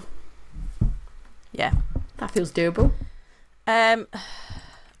 winner. Yeah, that feels doable.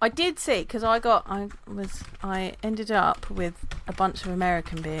 I did see, because I ended up with a bunch of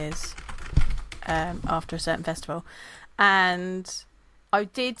American beers after a certain festival, and I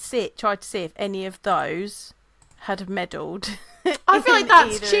did try to see if any of those had medalled. I feel like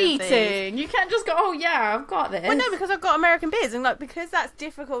that's cheating. You can't just go, oh yeah, I've got this. Well, no, because I've got American beers, and because that's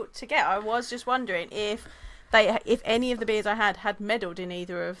difficult to get, I was just wondering if any of the beers I had medalled in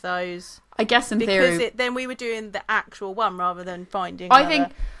either of those. I guess in theory, because then we were doing the actual one rather than finding. I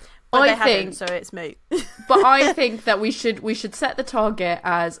think, so it's moot. But I think that we should set the target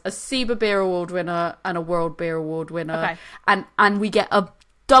as a SIBA Beer Award winner and a World Beer Award winner, and we get a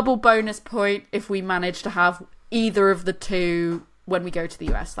double bonus point if we manage to have either of the two when we go to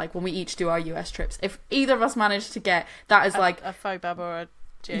the US. Like when we each do our US trips, if either of us manage to get that is like a Fobab or a.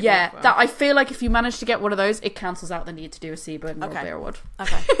 That I feel like if you manage to get one of those, it cancels out the need to do a SIBA and World Beer Award.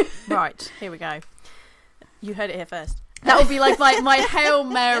 Okay, right, here we go. You heard it here first. That would be like my Hail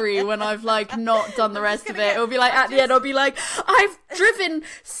Mary when I've like not done the rest of it. It'll be like at the end I'll be like, I've driven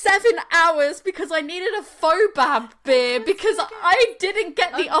 7 hours because I needed a Fobab beer because I didn't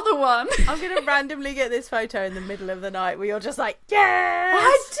get the other one. I'm going to randomly get this photo in the middle of the night where you're just like, yes!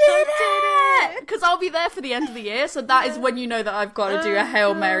 I did it! Because I'll be there for the end of the year, so that is when you know that I've got to do a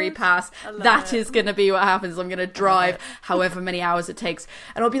Hail Mary pass. That is going to be what happens. I'm going to drive however many hours it takes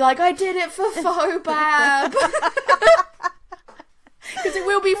and I'll be like, I did it for Fobab! Because it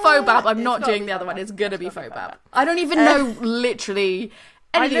will be Fobab. I'm not doing the other one. It's going to be Fobab. I don't even know literally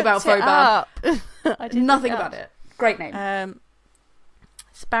anything about Fobab. Nothing about it. Great name.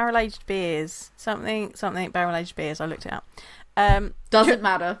 It's barrel-aged beers. Something barrel-aged beers. I looked it up. Doesn't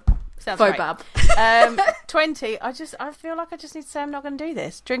matter. Fobab. 20. I feel like I just need to say I'm not going to do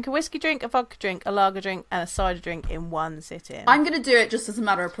this. Drink a whiskey drink, a vodka drink, a lager drink, and a cider drink in one sitting. I'm going to do it just as a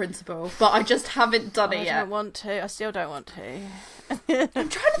matter of principle, but I just haven't done it yet. I don't want to. I still don't want to. I'm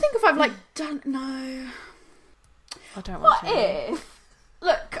trying to think if I've like done. No. I don't want to. What if?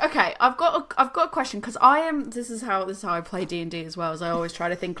 Look, okay, I've got a question because I am. This is how I play D&D as well. As I always try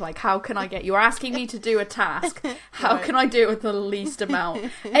to think like, how can I get? You're asking me to do a task. How can I do it with the least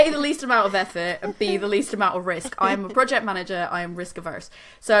amount? A, the least amount of effort, and B, the least amount of risk. I am a project manager. I am risk averse.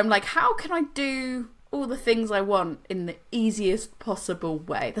 So I'm like, how can I do all the things I want in the easiest possible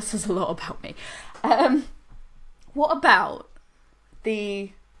way? This says a lot about me. What about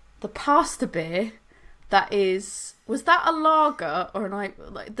the pasta beer? Was that a lager or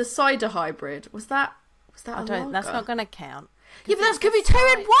like the cider hybrid? Was that a lager? That's not going to count. Yeah, but that could be 2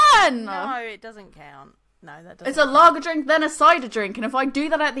 in 1. No, it doesn't count. No, that doesn't. It's a lager drink, then a cider drink, and if I do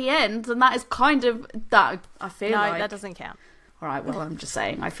that at the end, then that is kind of that. I feel like that doesn't count. All right, well, I'm just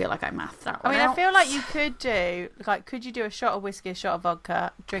saying, I feel like I mathed that one out. I feel like you could do, could you do a shot of whiskey, a shot of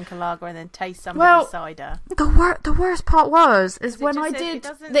vodka, drink a lager, and then taste somebody's cider? The worst part was when I did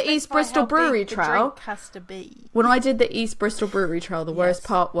the East Bristol Brewery Trial. The drink has to be. When I did the East Bristol Brewery Trial, the worst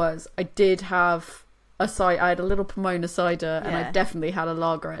part was I did have I had a little Pomona cider, and I definitely had a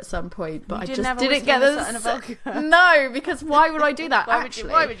lager at some point, but I just didn't get this. No, because why would I do that?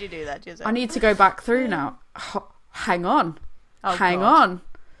 Why would you do that, Joseph? I need to go back through now. Hang on. Hang on.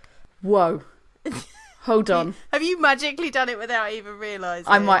 Whoa. Hold on. Have you magically done it without even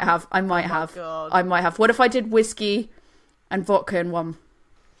realising? I might have. I might have. What if I did whiskey and vodka in one?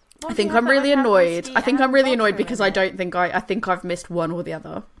 I think I'm really annoyed. Because I don't think I think I've missed one or the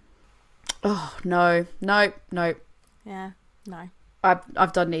other. Oh, no. Yeah, no.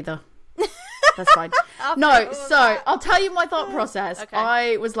 I've done neither. That's fine. No, so I'll tell you my thought process. Okay.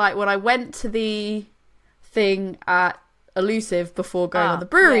 I was like, when I went to the thing at Elusive before going on the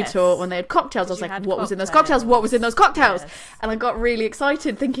brewery tour, when they had cocktails, I was like, what was in those cocktails? What was in those cocktails? Yes. And I got really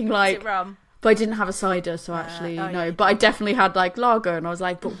excited thinking like... Is it rum? But I didn't have a cider, so actually, no. Yeah. But I definitely had like lager, and I was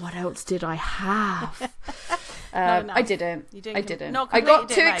like, but what else did I have? I didn't. I didn't. I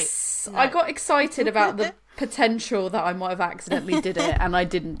got I got excited about the potential that I might have accidentally did it, and I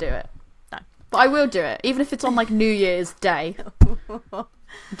didn't do it. No. But I will do it, even if it's on like New Year's Day.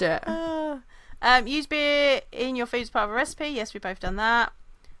 Do it. Use beer in your food as part of a recipe. Yes, we've both done that.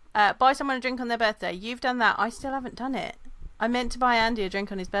 Buy someone a drink on their birthday. You've done that. I still haven't done it. I meant to buy Andy a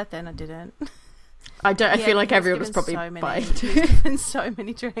drink on his birthday and I didn't. I feel like everyone was probably buying. He's given so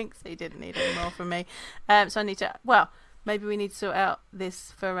many drinks. He didn't need any more from me. So I need to... Well, maybe we need to sort out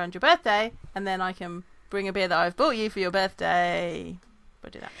this for around your birthday, and then I can bring a beer that I've bought you for your birthday. We'll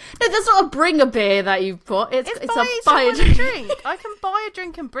do that. No, that's not a bring a beer that you've bought. It's a buy a drink. I can buy a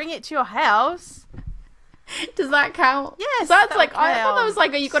drink and bring it to your house. Does that count? Yes. That's like, I thought that was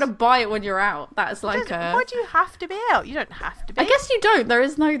like, you got to buy it when you're out. That's like why do you have to be out? You don't have to be. I guess you don't. There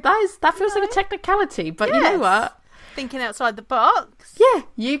is no, that feels like a technicality, but you know what? Thinking outside the box. Yeah,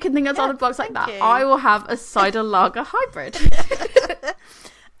 you can think outside the box like that. I will have a cider lager hybrid.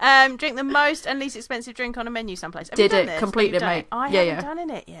 Drink the most and least expensive drink on a menu someplace. Did it completely, mate? I haven't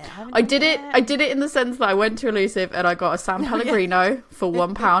done it yet. I did it in the sense that I went to Elusive and I got a San Pellegrino for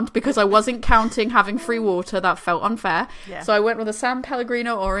 £1 because I wasn't counting having free water. That felt unfair. Yeah. So I went with a San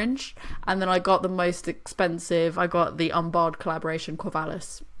Pellegrino orange, and then I got the most expensive. I got the unbarred collaboration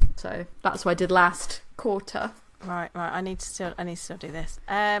Corvallis. So that's what I did last quarter. Right. I need to still do this.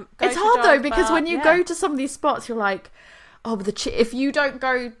 It's hard though, because when you go to some of these spots, you're like, oh, but if you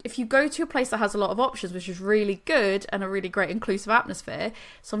go to a place that has a lot of options, which is really good and a really great inclusive atmosphere,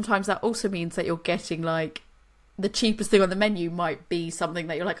 sometimes that also means that you're getting like the cheapest thing on the menu might be something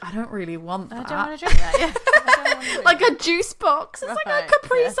that you're like, I don't really want that. I don't want to drink that. Yeah. Like a juice box. It's like a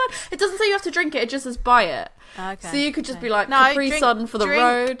Capri Sun. It doesn't say you have to drink it. It just says buy it. Okay. So you could just be like, Capri Sun for the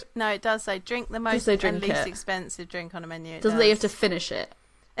road. No, it does say drink the most and least expensive drink on a menu. Doesn't say you have to finish it.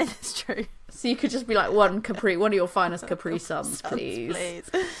 It's true. So you could just be like, one of your finest Capri Suns, please.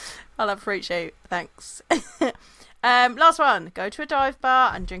 I'll have fruit shoot, thanks. Last one. Go to a dive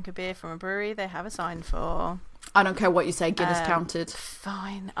bar and drink a beer from a brewery they have a sign for. I don't care what you say, Guinness counted.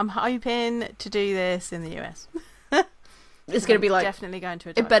 Fine. I'm hoping to do this in the US. It's going to be like... Definitely going to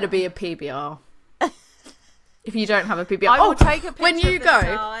a dive It better bar. be a PBR. If you don't have a PBR... I will take a picture when you of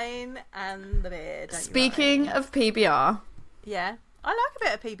the sign and the beer. Speaking of PBR... Yeah. I like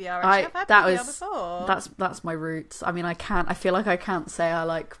a bit of PBR, actually. I've had PBR before. That's my roots. I mean, I feel like I can't say I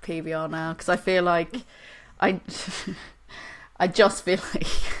like PBR now, because I feel like I just feel like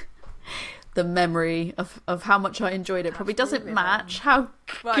the memory of how much I enjoyed it probably doesn't match how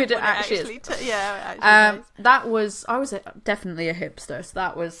good it actually is. Yeah, I was definitely a hipster. So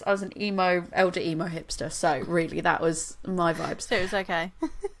I was an elder emo hipster. So really, that was my vibes. So it was okay.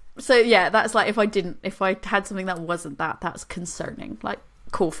 So yeah, that's like if I had something that wasn't that's concerning. Like,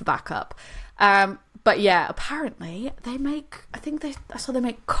 call for backup. But yeah, apparently they make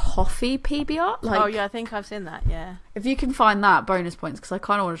coffee PBR. Like, oh yeah, I think I've seen that. Yeah. If you can find that, bonus points, because I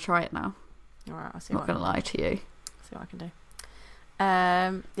kind of want to try it now. All right, I'll see. I'm not going to lie to you. See what I can do.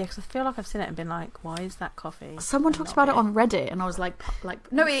 Yeah, because I feel like I've seen it and been like, why is that coffee? Someone talks about it on Reddit, and I was like,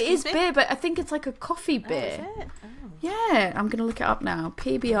 no, it is beer, but I think it's like a coffee beer. Oh, is it? Oh. Yeah, I'm gonna look it up now.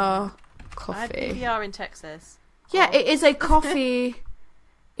 PBR coffee. I had PBR in Texas. Yeah, it is a coffee.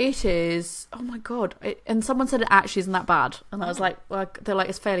 It is. Oh my god! And someone said it actually isn't that bad, and I was like, well, they're like,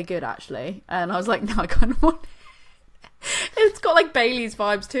 it's fairly good actually, and I was like, no, I kind of want it. It's got like Bailey's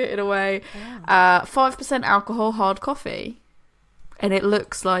vibes to it in a way. 5% alcohol, hard coffee, and it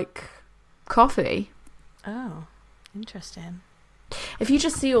looks like coffee. Oh, interesting. If you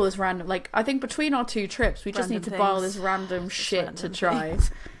just see all this random, like, I think between our two trips, we just need to buy all this random shit to try.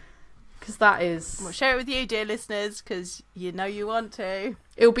 Because that is... We'll share it with you, dear listeners, because you know you want to.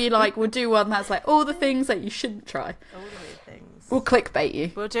 It'll be like, we'll do one that's like all the things that you shouldn't try. All the weird things. We'll clickbait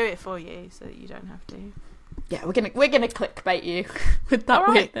you. We'll do it for you so that you don't have to. Yeah, we're gonna clickbait you with that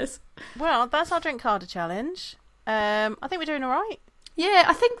weirdness. Well, that's our Drink Harder challenge. I think we're doing all right. Yeah,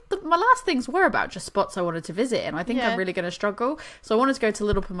 I think my last things were about just spots I wanted to visit, and I think I'm really going to struggle. So I wanted to go to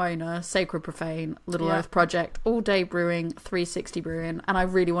Little Pomona, Sacred Profane, Little Earth Project, All Day Brewing, 360 Brewing, and I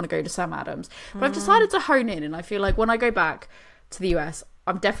really want to go to Sam Adams. But I've decided to hone in, and I feel like when I go back to the US,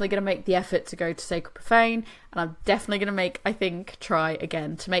 I'm definitely going to make the effort to go to Sacred Profane, and I'm definitely going to try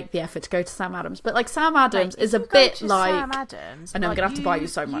again to make the effort to go to Sam Adams. But like Sam Adams is a bit like Sam Adams. I know, I'm going to have to buy you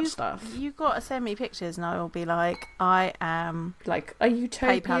so much stuff. You've got to send me pictures, and I will be like, I am like, are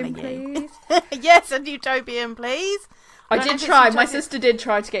utopian, please? Yes, a utopian, please. I did try. My sister did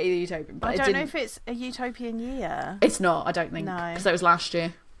try to get you the utopian, but I don't know if it's a utopian year. It's not. I don't think because it was last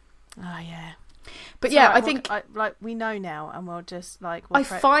year. Oh yeah. But so yeah, I think we know now, and we'll just like. I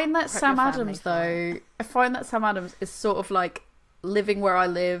find that Sam Adams is sort of like living where I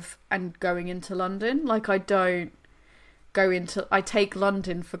live and going into London. Like I take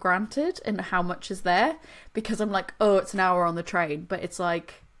London for granted and how much is there because I'm like, oh, it's an hour on the train, but it's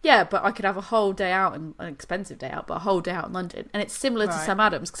like, yeah, but I could have a whole day out, and an expensive day out, but a whole day out in London, and it's similar to Sam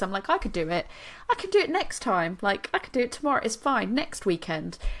Adams because I'm like, I could do it next time. Like I could do it tomorrow. It's fine. Next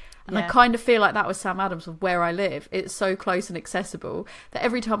weekend. And I kind of feel like that was Sam Adams with where I live. It's so close and accessible that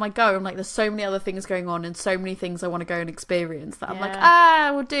every time I go, I'm like, there's so many other things going on and so many things I want to go and experience that I'm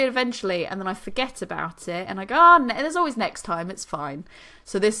like, we'll do it eventually. And then I forget about it and I go, there's always next time. It's fine.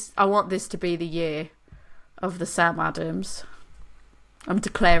 So I want this to be the year of the Sam Adams. I'm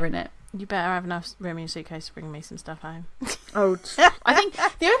declaring it. You better have enough room in your suitcase to bring me some stuff home. Oh, I think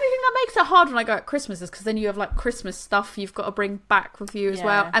the only thing that makes it hard when I go at Christmas is because then you have like Christmas stuff you've got to bring back with you as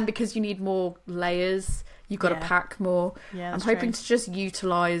well, and because you need more layers, you've got to pack more. Yeah, I'm hoping to just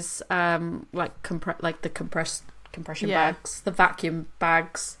utilize the compression bags, the vacuum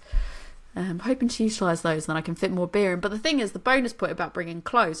bags. I'm hoping to utilize those, and then I can fit more beer in. But the thing is, the bonus point about bringing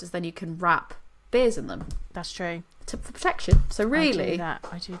clothes is then you can wrap beers in them. That's true. For protection. So really, I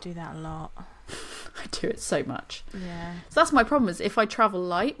do that a lot. I do it so much. Yeah. So that's my problem is if I travel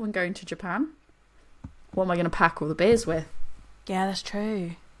light when going to Japan, what am I going to pack all the beers with? Yeah, that's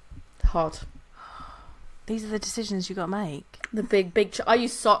true. Hard. These are the decisions you got to make. The big. I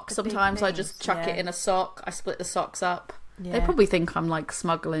use socks sometimes. I just chuck it in a sock. I split the socks up. Yeah. They probably think I'm like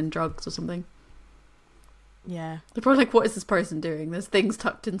smuggling drugs or something. Yeah. They're probably like, what is this person doing? There's things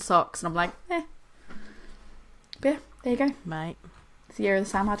tucked in socks, and I'm like, eh. Yeah, there you go, mate. It's the year of the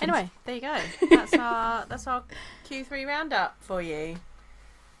Sam Adams. Anyway, there you go. That's our Q3 roundup for you.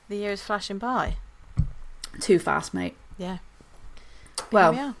 The year is flashing by. Too fast, mate. Yeah.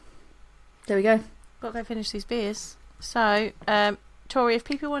 Well, there we go. Got to go finish these beers. So, Tori, if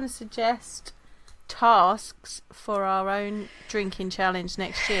people want to suggest tasks for our own drinking challenge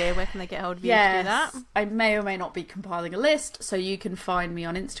next year, where can they get hold of you to do that? I may or may not be compiling a list, so you can find me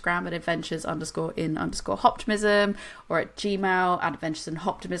on Instagram at adventures_in_hoptimism or at Gmail at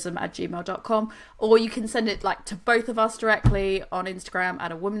adventuresinhoptimism@gmail.com, or you can send it like to both of us directly on Instagram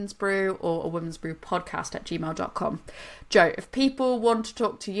at a women's brew or a women's brew podcast at gmail.com. Joe, if people want to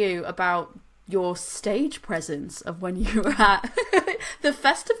talk to you about your stage presence of when you were at the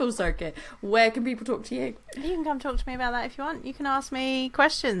festival circuit, where can people talk to you? You can come talk to me about that if you want. You can ask me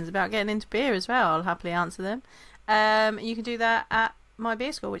questions about getting into beer as well. I'll happily answer them. You can do that at my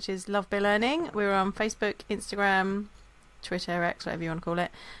beer school, which is Love Beer Learning. We're on Facebook, Instagram, Twitter, X, whatever you want to call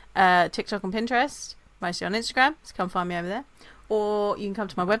it, TikTok and Pinterest, mostly on Instagram, so come find me over there. Or you can come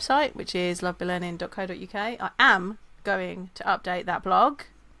to my website, which is lovebeerlearning.co.uk. I am going to update that blog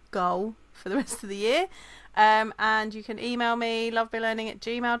goal for the rest of the year, and you can email me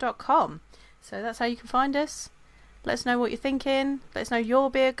lovebeerlearning@gmail.com. So that's how you can find us. Let us know what you're thinking. Let us know your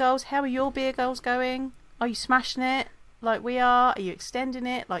beer goals. How are your beer goals going? Are you smashing it like we are? Are you extending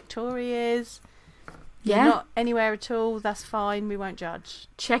it like Tori is? You're not anywhere at all, that's fine, we won't judge.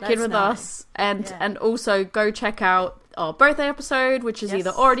 Check in with us, and also go check out our birthday episode, which is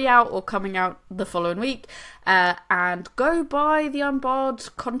either already out or coming out the following week, and go buy the Unbarred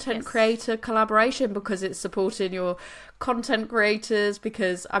content creator collaboration because it's supporting your content creators,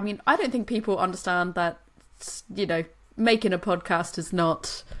 because I mean, I don't think people understand that, you know, making a podcast is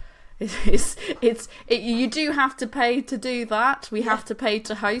not... you do have to pay to do that. We have to pay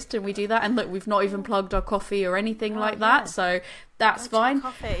to host, and we do that. And look, we've not even plugged our coffee or anything like that. So that's fine.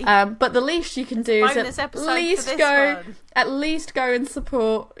 But the least you can do is at least go and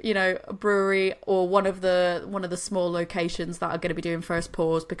support, you know, a brewery or one of the small locations that are going to be doing first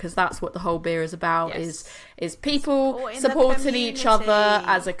pours, because that's what the whole beer is about. Is people supporting each other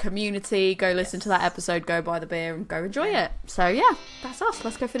as a community. Go listen to that episode, go buy the beer and go enjoy it. So yeah, that's us.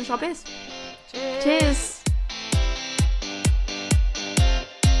 Let's go finish our beers. Cheers.